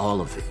didn't get all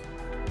of it.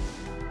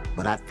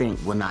 But I think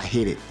when I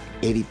hit it,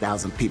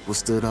 80,000 people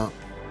stood up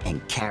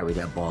and carried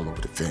that ball over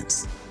the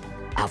fence.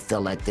 I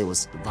felt like there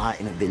was divine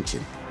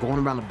intervention. Going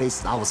around the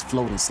bases, I was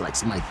floating. It's like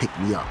somebody picked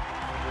me up.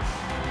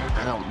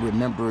 I don't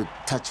remember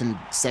touching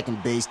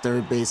second base,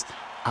 third base.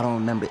 I don't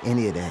remember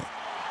any of that.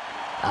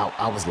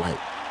 I was like,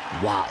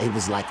 wow, it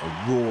was like a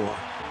roar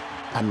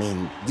I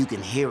mean, you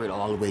can hear it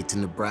all the way to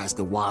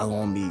Nebraska,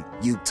 Wyoming,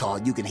 Utah.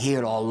 You can hear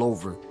it all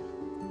over.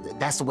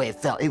 That's the way it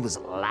felt. It was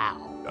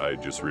loud. I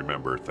just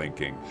remember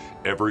thinking,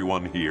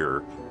 everyone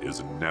here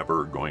is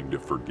never going to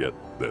forget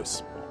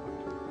this.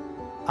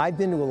 I've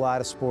been to a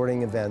lot of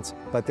sporting events,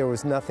 but there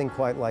was nothing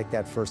quite like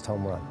that first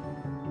home run.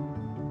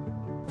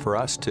 For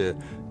us to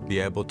be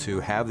able to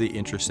have the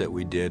interest that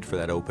we did for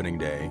that opening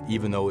day,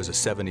 even though it was a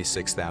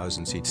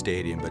 76,000 seat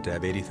stadium, but to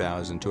have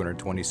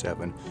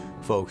 80,227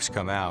 folks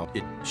come out,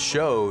 it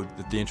showed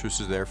that the interest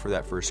was there for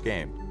that first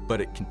game,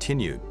 but it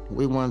continued.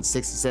 We won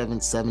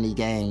 67, 70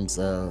 games,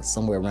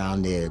 somewhere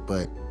around there,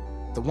 but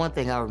the one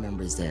thing I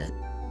remember is that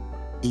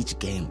each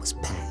game was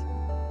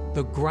packed.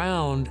 The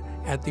ground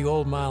at the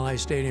old Mile High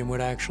Stadium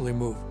would actually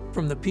move.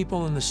 From the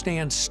people in the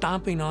stands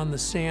stomping on the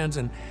stands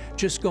and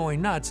just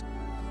going nuts.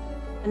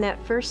 In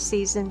that first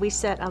season, we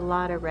set a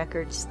lot of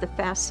records. The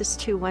fastest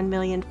to 1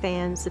 million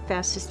fans, the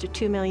fastest to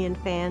 2 million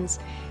fans.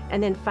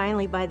 And then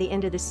finally, by the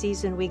end of the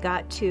season, we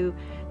got to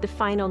the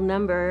final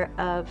number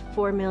of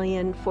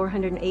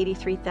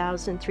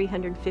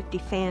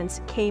 4,483,350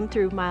 fans came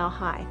through Mile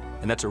High.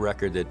 And that's a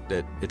record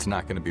that it's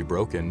not going to be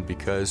broken,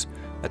 because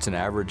that's an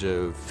average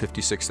of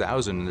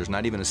 56,000, and there's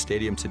not even a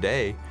stadium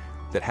today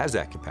that has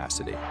that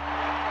capacity.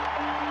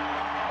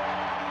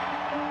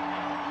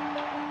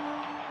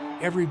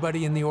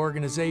 Everybody in the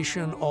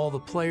organization, all the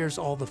players,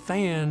 all the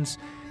fans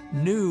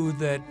knew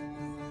that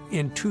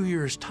in 2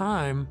 years'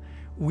 time,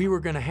 we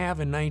were going to have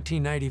in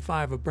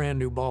 1995 a brand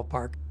new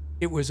ballpark.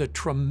 It was a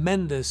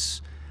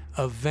tremendous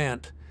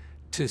event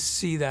to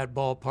see that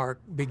ballpark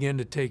begin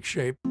to take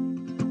shape.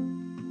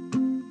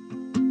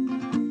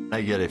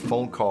 I get a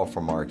phone call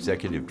from our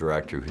executive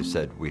director who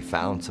said, we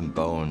found some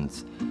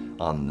bones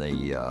on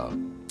the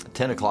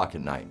 10 o'clock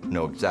at night.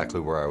 Know exactly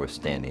where I was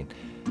standing.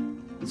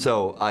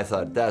 So I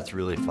thought, that's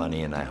really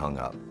funny, and I hung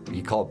up.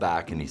 He called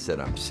back and he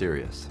said, I'm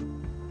serious,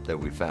 that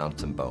we found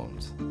some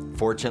bones.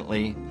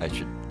 Fortunately,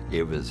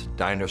 it was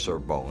dinosaur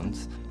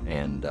bones,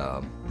 and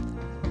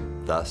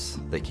thus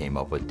they came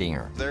up with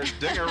Dinger. There's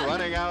Dinger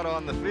running out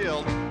on the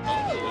field.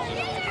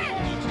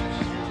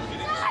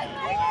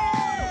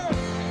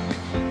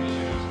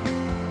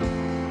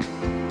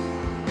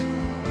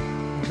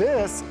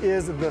 This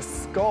is the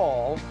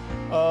skull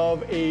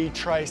of a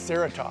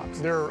triceratops.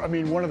 They're, I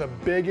mean, one of the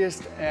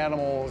biggest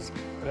animals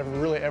that have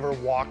really ever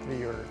walked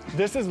the earth.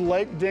 This is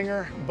like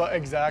Dinger, but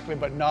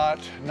not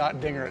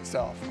Dinger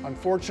itself.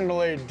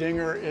 Unfortunately,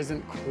 Dinger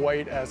isn't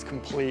quite as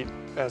complete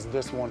as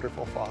this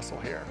wonderful fossil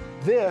here.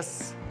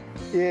 This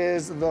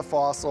is the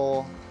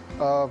fossil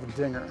of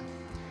Dinger.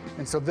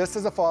 And so this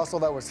is a fossil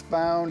that was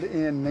found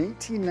in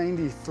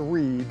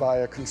 1993 by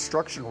a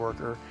construction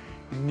worker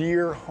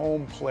near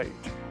home plate.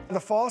 The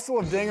fossil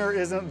of Dinger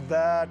isn't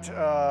that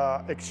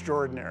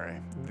extraordinary.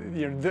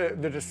 You know,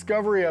 the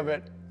discovery of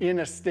it in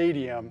a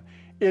stadium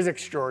is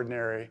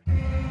extraordinary.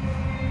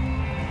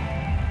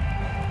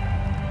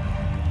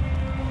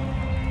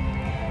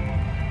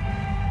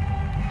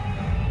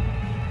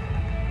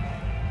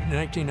 In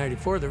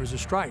 1994, there was a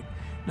strike.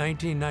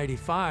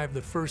 1995,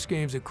 the first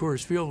games at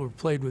Coors Field were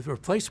played with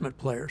replacement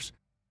players.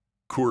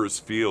 Coors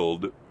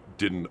Field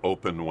didn't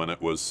open when it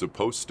was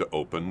supposed to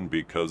open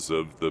because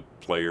of the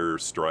player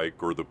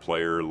strike or the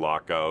player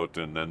lockout,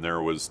 and then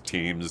there was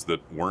teams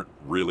that weren't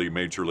really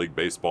Major League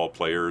Baseball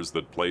players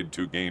that played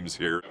 2 games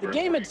here. The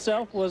game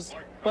itself was,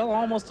 well,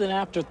 almost an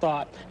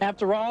afterthought.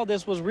 After all,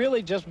 this was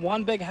really just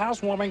one big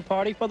housewarming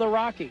party for the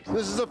Rockies.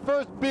 This is the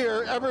first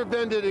beer ever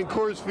vended in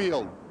Coors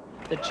Field.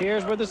 The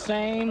cheers were the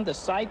same, the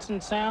sights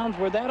and sounds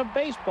were that of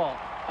baseball,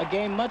 a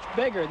game much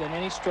bigger than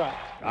any strike.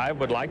 I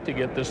would like to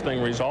get this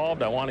thing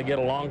resolved. I want to get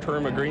a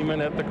long-term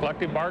agreement at the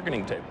collective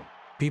bargaining table.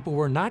 People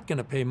were not going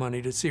to pay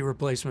money to see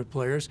replacement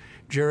players.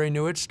 Jerry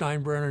knew it,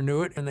 Steinbrenner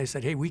knew it, and they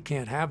said, hey, we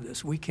can't have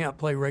this. We can't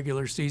play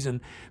regular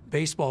season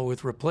baseball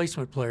with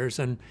replacement players.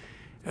 And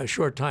a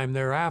short time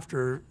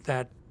thereafter,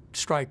 that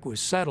strike was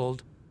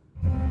settled.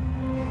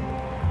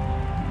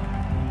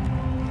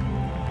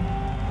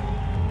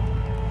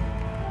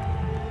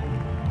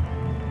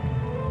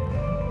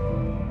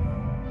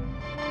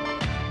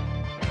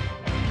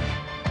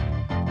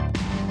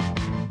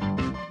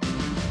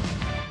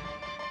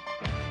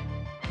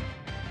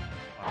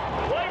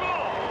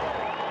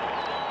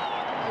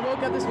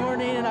 Up this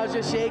morning and I was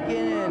just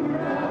shaking, and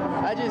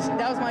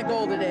that was my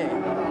goal today.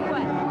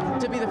 What?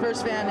 To be the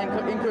first fan in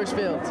Coors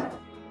Field.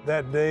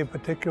 That day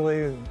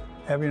particularly,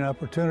 having an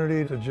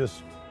opportunity to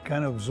just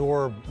kind of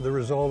absorb the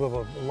result of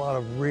a lot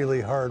of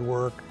really hard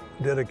work,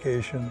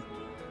 dedication,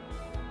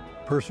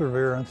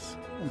 perseverance.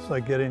 It's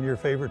like getting your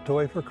favorite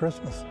toy for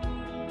Christmas.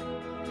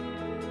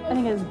 I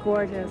think it's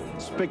gorgeous.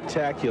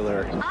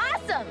 Spectacular.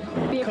 Awesome.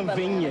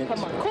 Convenient.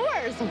 Come on.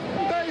 Coors.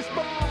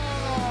 Baseball.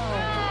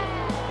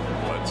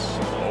 Let's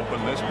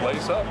open this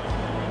place up.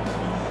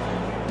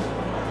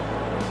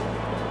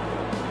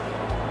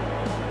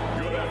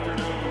 Good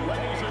afternoon,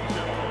 ladies and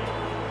gentlemen.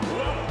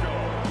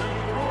 Welcome to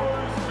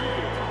Coors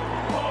Field,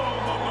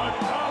 home of the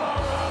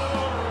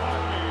Colorado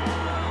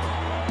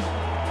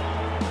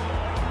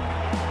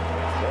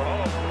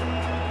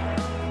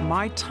Rockies.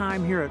 My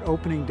time here at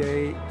opening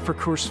day for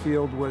Coors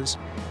Field was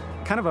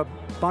kind of a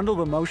bundle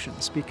of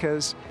emotions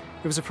because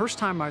it was the first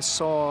time I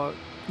saw,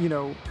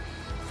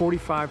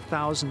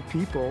 45,000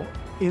 people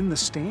in the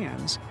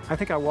stands. I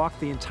think I walked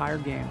the entire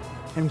game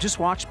and just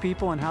watched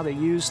people and how they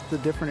used the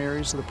different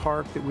areas of the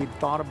park that we'd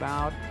thought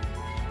about.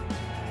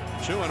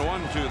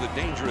 2-1 to the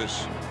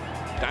dangerous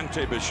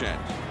Dante Bichette.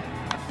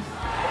 A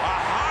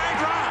high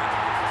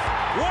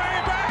drive,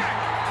 way back,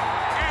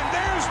 and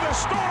there's the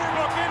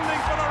storybook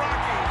ending for the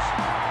Rockies.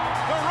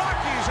 The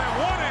Rockies have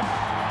won it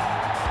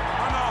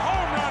on a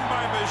home run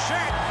by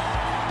Bichette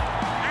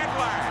at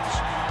last.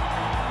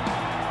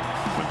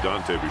 When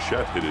Dante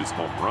Bichette hit his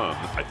home run,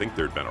 I think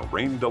there'd been a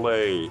rain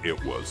delay.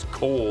 It was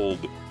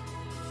cold.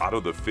 Out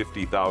of the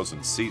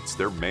 50,000 seats,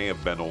 there may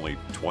have been only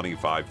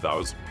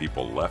 25,000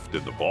 people left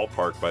in the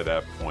ballpark by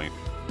that point.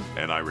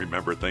 And I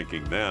remember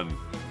thinking then,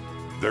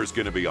 there's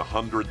going to be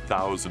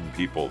 100,000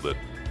 people that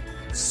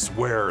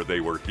swear they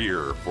were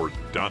here for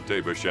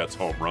Dante Bichette's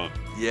home run.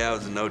 Yeah, it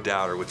was a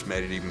no-doubter, which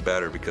made it even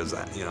better because,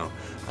 I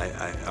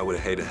would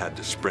have hated had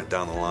to sprint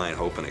down the line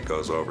hoping it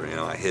goes over.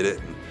 I hit it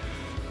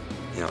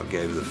and,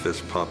 gave the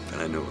fist pump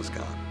and I knew it was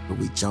gone.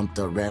 We jumped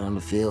up, ran on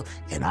the field,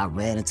 and I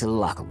ran into the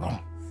locker room.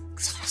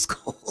 It was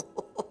cool.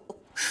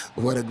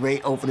 What a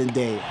great opening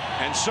day.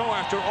 And so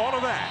after all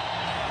of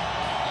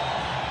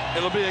that,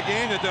 it'll be a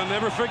game that they'll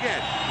never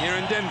forget here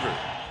in Denver.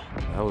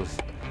 That was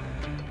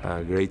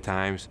great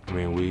times. I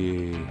mean,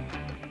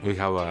 we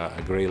have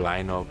a great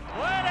lineup.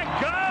 Way to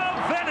go,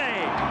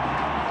 Vinny!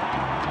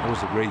 It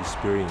was a great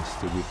experience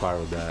to be part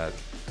of that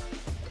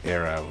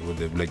era with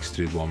the Blake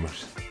Street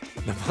Bombers.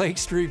 The Blake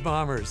Street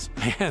Bombers,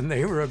 man,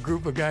 they were a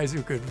group of guys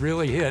who could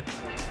really hit.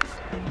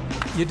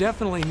 You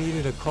definitely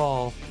needed a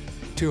call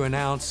to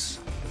announce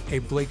a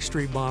Blake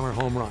Street Bomber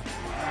home run.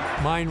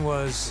 Mine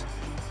was,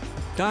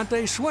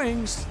 Dante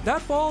swings,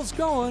 that ball's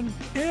going,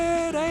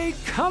 it ain't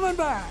coming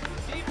back.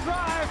 Deep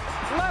drive,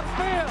 left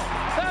field,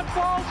 that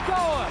ball's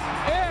going,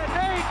 it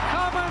ain't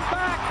coming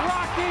back,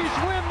 Rockies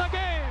win the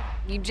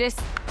game. You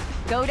just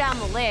go down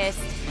the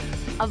list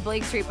of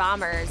Blake Street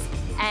Bombers,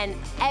 and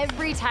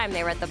every time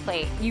they were at the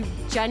plate, you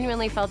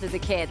genuinely felt as a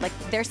kid, like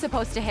they're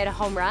supposed to hit a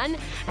home run,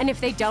 and if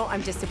they don't,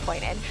 I'm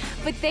disappointed.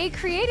 But they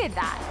created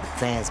that.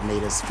 Fans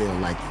made us feel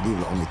like we were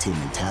the only team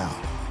in town.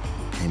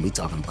 And we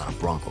talking about a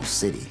Bronco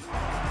City.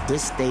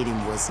 This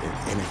stadium was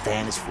an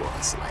advantage for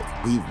us.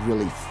 Like, we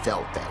really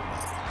felt that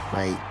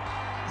way. Like,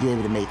 you're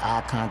able to make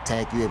eye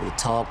contact, you're able to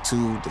talk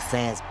to the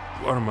fans.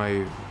 One of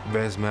my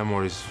best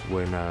memories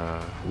when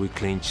we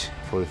clinched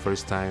for the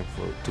first time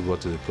to go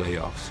to the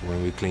playoffs,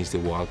 when we clinched the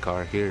wild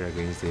card here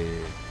against the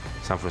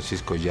San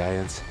Francisco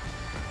Giants.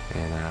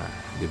 And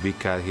the big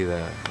cat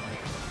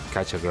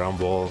catch a ground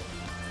ball,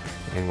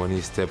 and when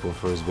he stepped on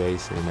first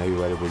base, and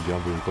everybody was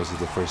jumping because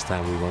it's the first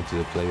time we went to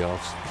the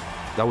playoffs.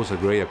 That was a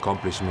great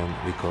accomplishment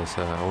because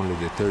only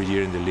the third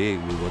year in the league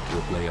we went to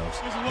the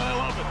playoffs. This is why I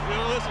love it.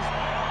 This is,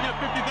 you have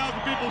 50,000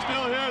 people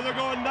still here. They're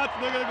going nuts.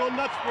 They're going to go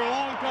nuts for a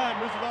long time.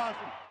 This is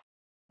awesome.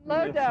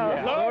 Lodo.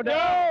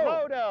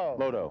 Lodo.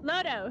 Lodo.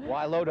 Lodo.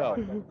 Why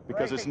Lodo?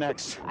 Because it's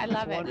next. I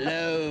love it.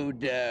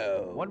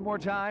 Lodo. One more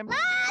time.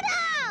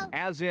 Lodo!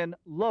 As in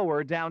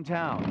lower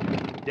downtown.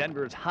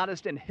 Denver's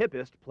hottest and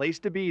hippest place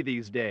to be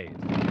these days.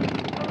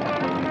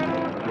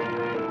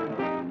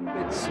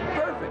 It's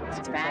perfect.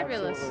 It's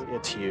fabulous.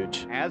 It's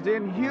huge. As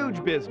in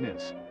huge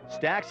business.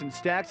 Stacks and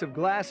stacks of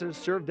glasses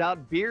served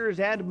out beers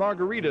and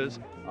margaritas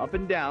up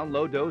and down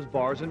Lodo's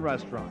bars and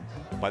restaurants.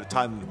 By the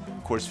time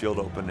Coors Field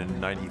opened in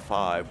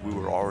 '95, we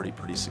were already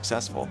pretty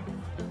successful,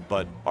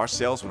 but our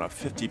sales went up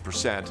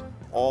 50%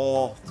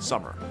 all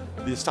summer.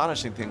 The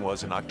astonishing thing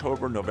was in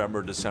October,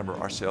 November, December,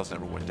 our sales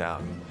never went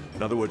down.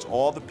 In other words,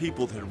 all the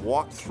people that had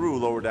walked through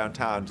lower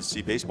downtown to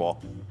see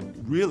baseball,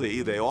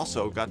 really, they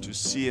also got to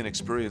see and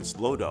experience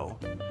Lodo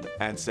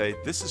and say,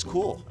 this is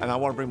cool, and I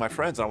want to bring my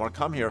friends, and I want to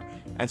come here.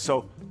 And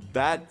so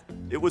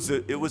it was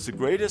the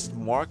greatest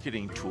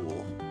marketing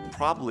tool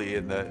probably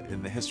in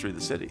the history of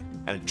the city,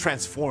 and it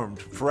transformed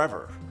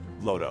forever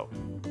Lodo.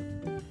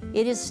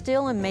 It is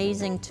still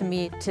amazing to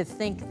me to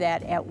think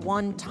that at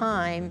one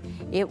time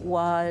it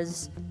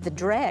was the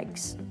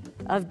dregs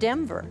of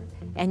Denver,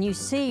 and you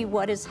see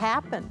what has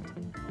happened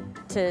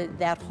to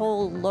that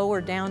whole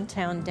lower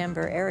downtown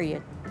Denver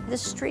area. The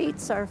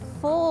streets are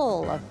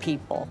full of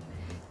people,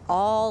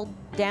 all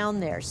down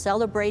there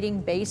celebrating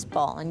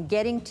baseball and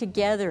getting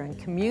together and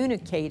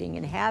communicating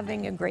and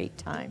having a great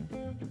time.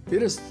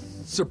 It has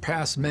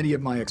surpassed many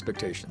of my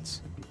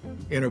expectations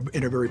in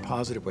a very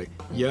positive way.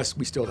 Yes,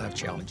 we still have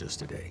challenges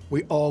today.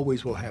 We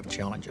always will have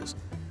challenges.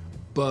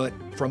 But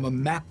from a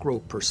macro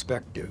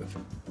perspective,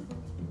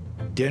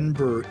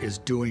 Denver is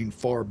doing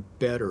far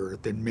better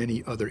than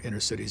many other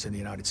inner cities in the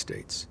United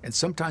States. And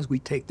sometimes we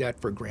take that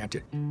for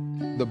granted.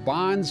 The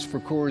bonds for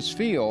Coors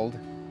Field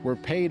were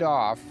paid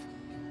off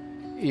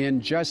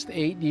in just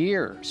 8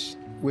 years,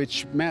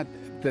 which meant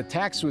the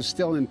tax was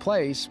still in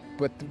place,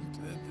 but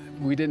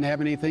we didn't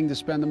have anything to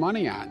spend the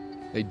money on.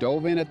 They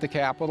dove in at the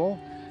Capitol,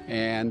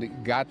 and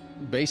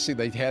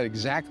basically they had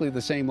exactly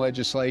the same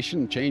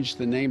legislation, changed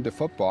the name to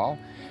football,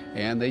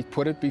 and they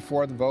put it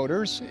before the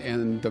voters,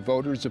 and the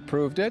voters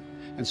approved it.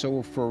 And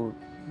so for,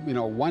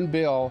 one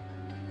bill,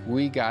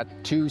 we got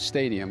 2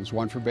 stadiums,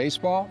 one for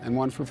baseball and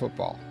one for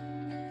football.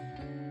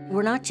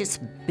 We're not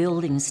just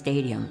building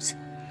stadiums,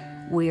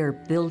 we're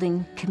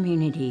building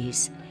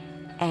communities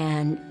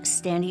and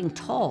standing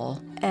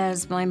tall.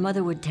 As my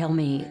mother would tell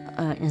me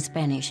in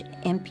Spanish,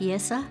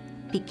 empieza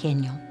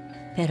pequeño,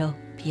 pero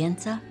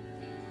piensa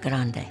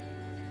grande.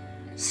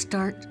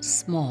 Start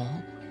small,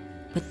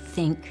 but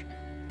think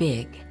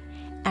big.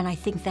 And I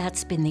think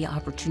that's been the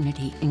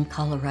opportunity in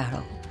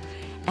Colorado.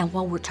 And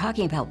while we're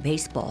talking about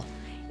baseball,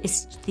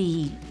 it's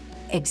the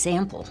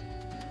example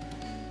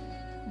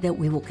that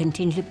we will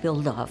continue to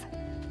build off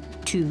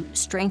to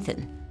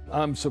strengthen.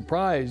 I'm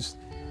surprised,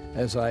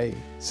 as I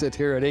sit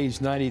here at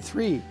age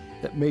 93,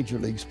 that Major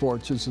League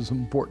Sports is as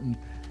important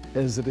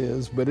as it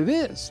is, but it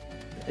is.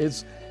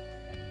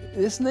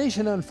 This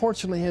nation,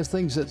 unfortunately, has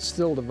things that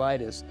still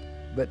divide us,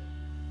 but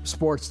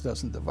sports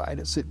doesn't divide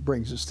us, it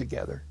brings us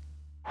together.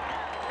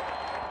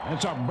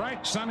 It's a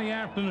bright, sunny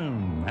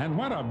afternoon, and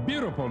what a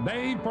beautiful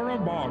day for a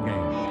ball game.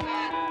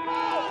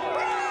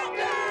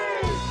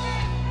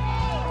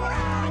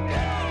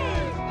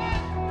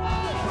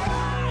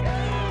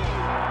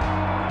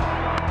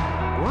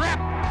 Rip,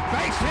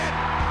 base hit.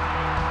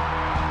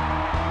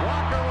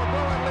 Walker will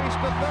go at least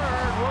to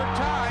third. We're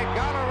tied.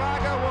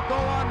 Galarraga will go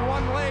on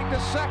one leg to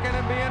second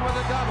and be in with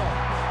a double.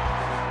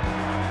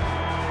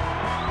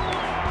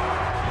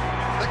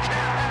 The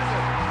cat has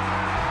it.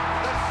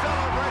 The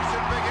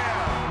celebration began.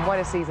 What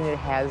a season it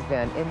has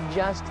been. In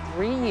just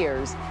 3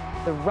 years,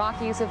 the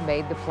Rockies have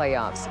made the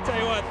playoffs. I'll tell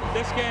you what,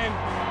 this game,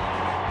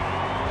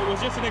 it was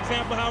just an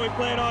example of how we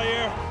played all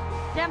year.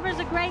 Denver's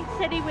a great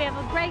city. We have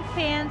great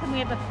fans, and we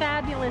have a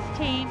fabulous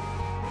team.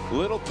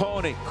 Little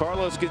pony,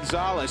 Carlos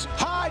Gonzalez.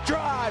 High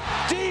drive,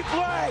 deep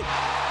leg,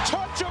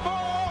 touch a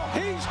ball.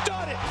 He's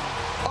done it.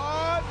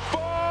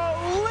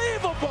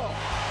 Unbelievable.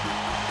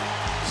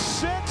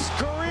 6th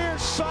career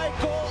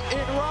cycle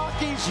in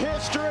Rockies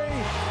history.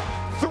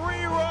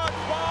 3-run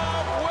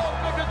bomb.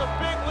 Welcome to the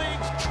big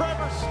leagues,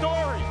 Trevor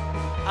Story.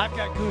 I've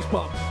got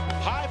goosebumps.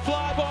 High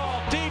fly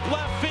ball, deep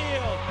left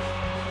field.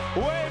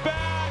 Way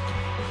back.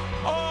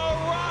 Oh,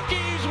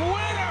 Rockies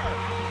winner.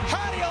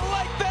 How do you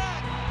like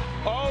that?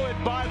 Oh,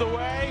 and by the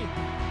way,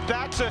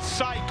 that's a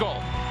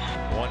cycle.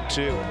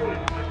 1-2.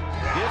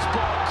 This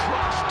ball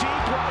crushed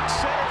deep right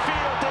center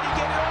field. Did he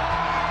get it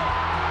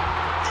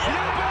all?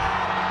 You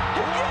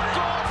bet.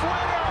 Walk-off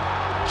winner.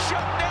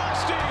 Chuck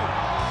Nasty.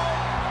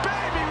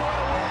 Baby, what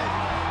a win.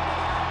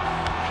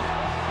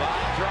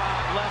 Line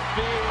drive, left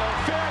field.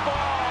 Fair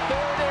ball.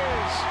 There it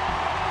is.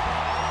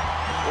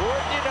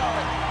 Wouldn't you know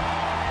it?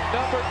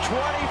 Number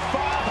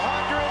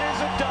 2,500 is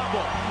a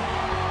double.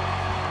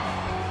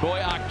 Boy,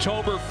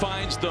 October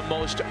finds the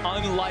most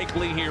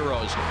unlikely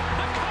heroes.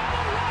 The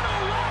Colorado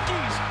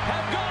Rockies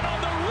have gone on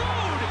the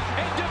road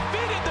and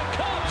defeated the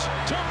Cubs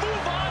to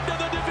move on to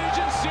the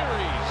division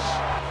series.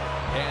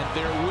 And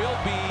there will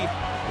be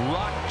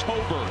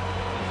Rocktober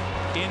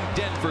in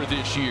Denver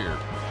this year.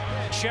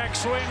 Check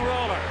swing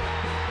roller.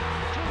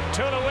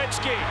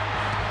 Tulowitzki.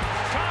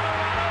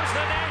 Colorado's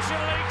the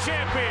National League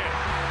champion.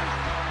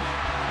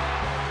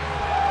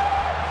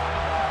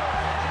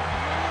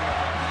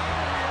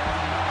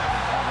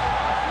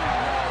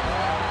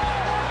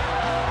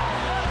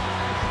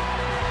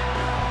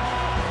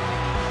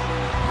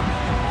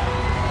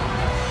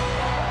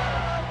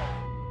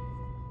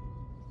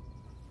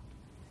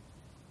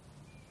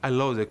 I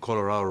love the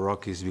Colorado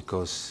Rockies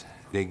because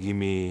they give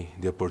me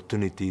the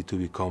opportunity to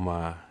become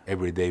a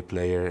everyday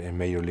player and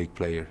major league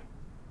player.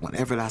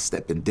 Whenever I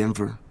step in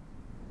Denver,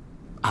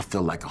 I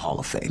feel like a Hall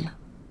of Famer.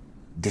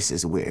 This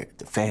is where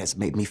the fans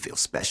make me feel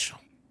special.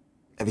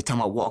 Every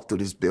time I walk through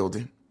this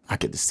building, I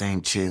get the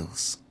same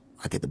chills.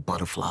 I get the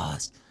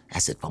butterflies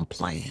as if I'm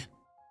playing.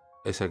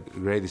 It's a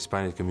great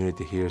Hispanic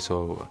community here,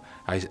 so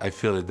I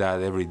feel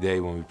that every day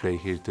when we play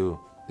here too.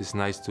 It's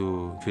nice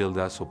to feel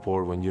that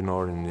support when you're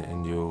not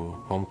in your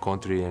home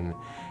country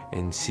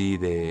and see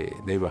they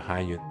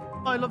behind you.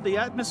 I love the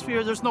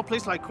atmosphere. There's no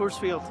place like Coors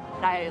Field.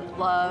 I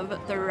love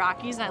the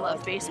Rockies and I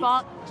love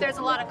baseball. There's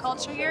a lot of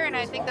culture here, and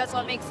I think that's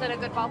what makes it a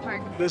good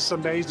ballpark. This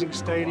amazing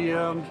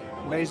stadium,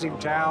 amazing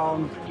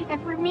town. And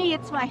for me,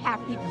 it's my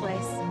happy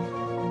place.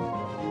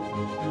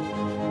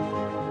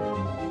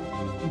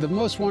 The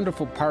most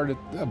wonderful part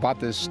about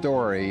this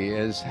story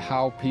is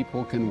how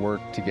people can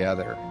work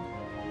together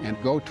and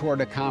go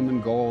toward a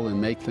common goal and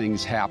make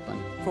things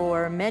happen.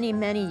 For many,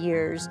 many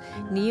years,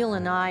 Neil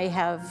and I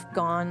have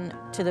gone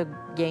to the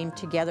game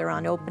together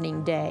on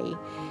opening day,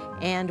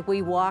 and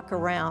we walk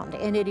around,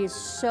 and it is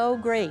so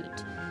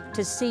great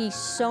to see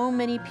so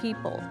many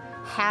people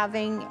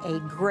having a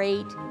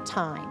great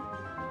time.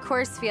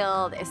 Coors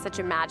Field is such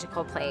a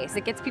magical place.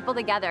 It gets people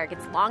together, it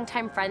gets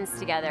longtime friends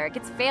together, it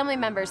gets family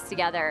members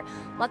together.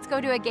 Let's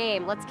go to a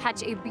game, let's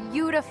catch a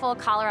beautiful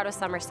Colorado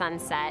summer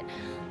sunset.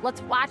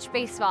 Let's watch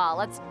baseball,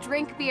 let's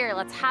drink beer,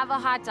 let's have a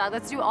hot dog,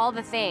 let's do all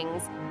the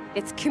things.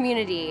 It's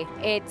community,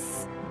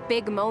 it's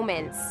big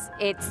moments,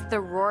 it's the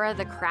roar of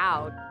the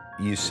crowd.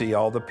 You see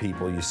all the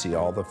people, you see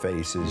all the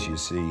faces, you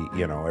see,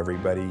 you know,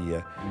 everybody,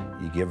 you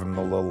give them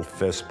a little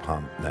fist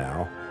pump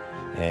now.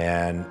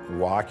 And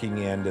walking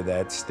into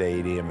that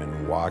stadium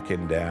and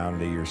walking down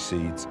to your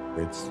seats,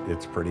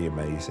 it's pretty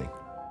amazing.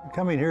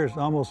 Coming here is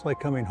almost like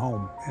coming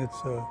home. It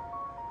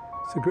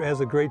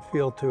has a great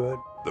feel to it.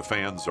 The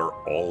fans are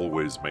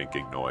always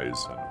making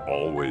noise and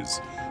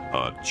always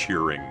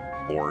cheering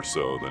more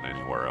so than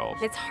anywhere else.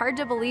 It's hard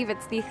to believe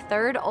it's the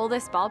third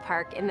oldest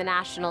ballpark in the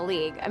National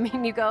League. I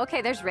mean, you go,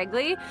 okay, there's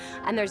Wrigley,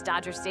 and there's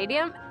Dodger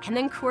Stadium, and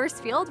then Coors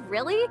Field,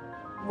 really?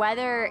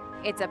 Whether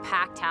it's a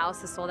packed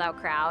house, a sold-out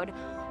crowd,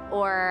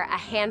 or a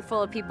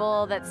handful of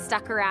people that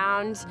stuck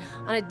around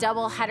on a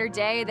double-header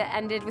day that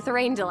ended with a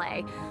rain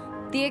delay,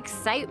 the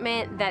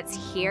excitement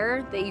that's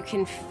here, that you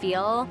can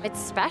feel, it's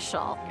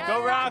special.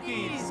 Go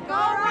Rockies! Go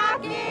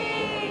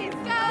Rockies!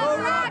 Go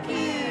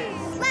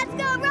Rockies! Let's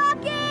go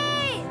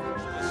Rockies!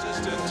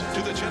 Assistant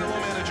to the general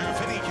manager.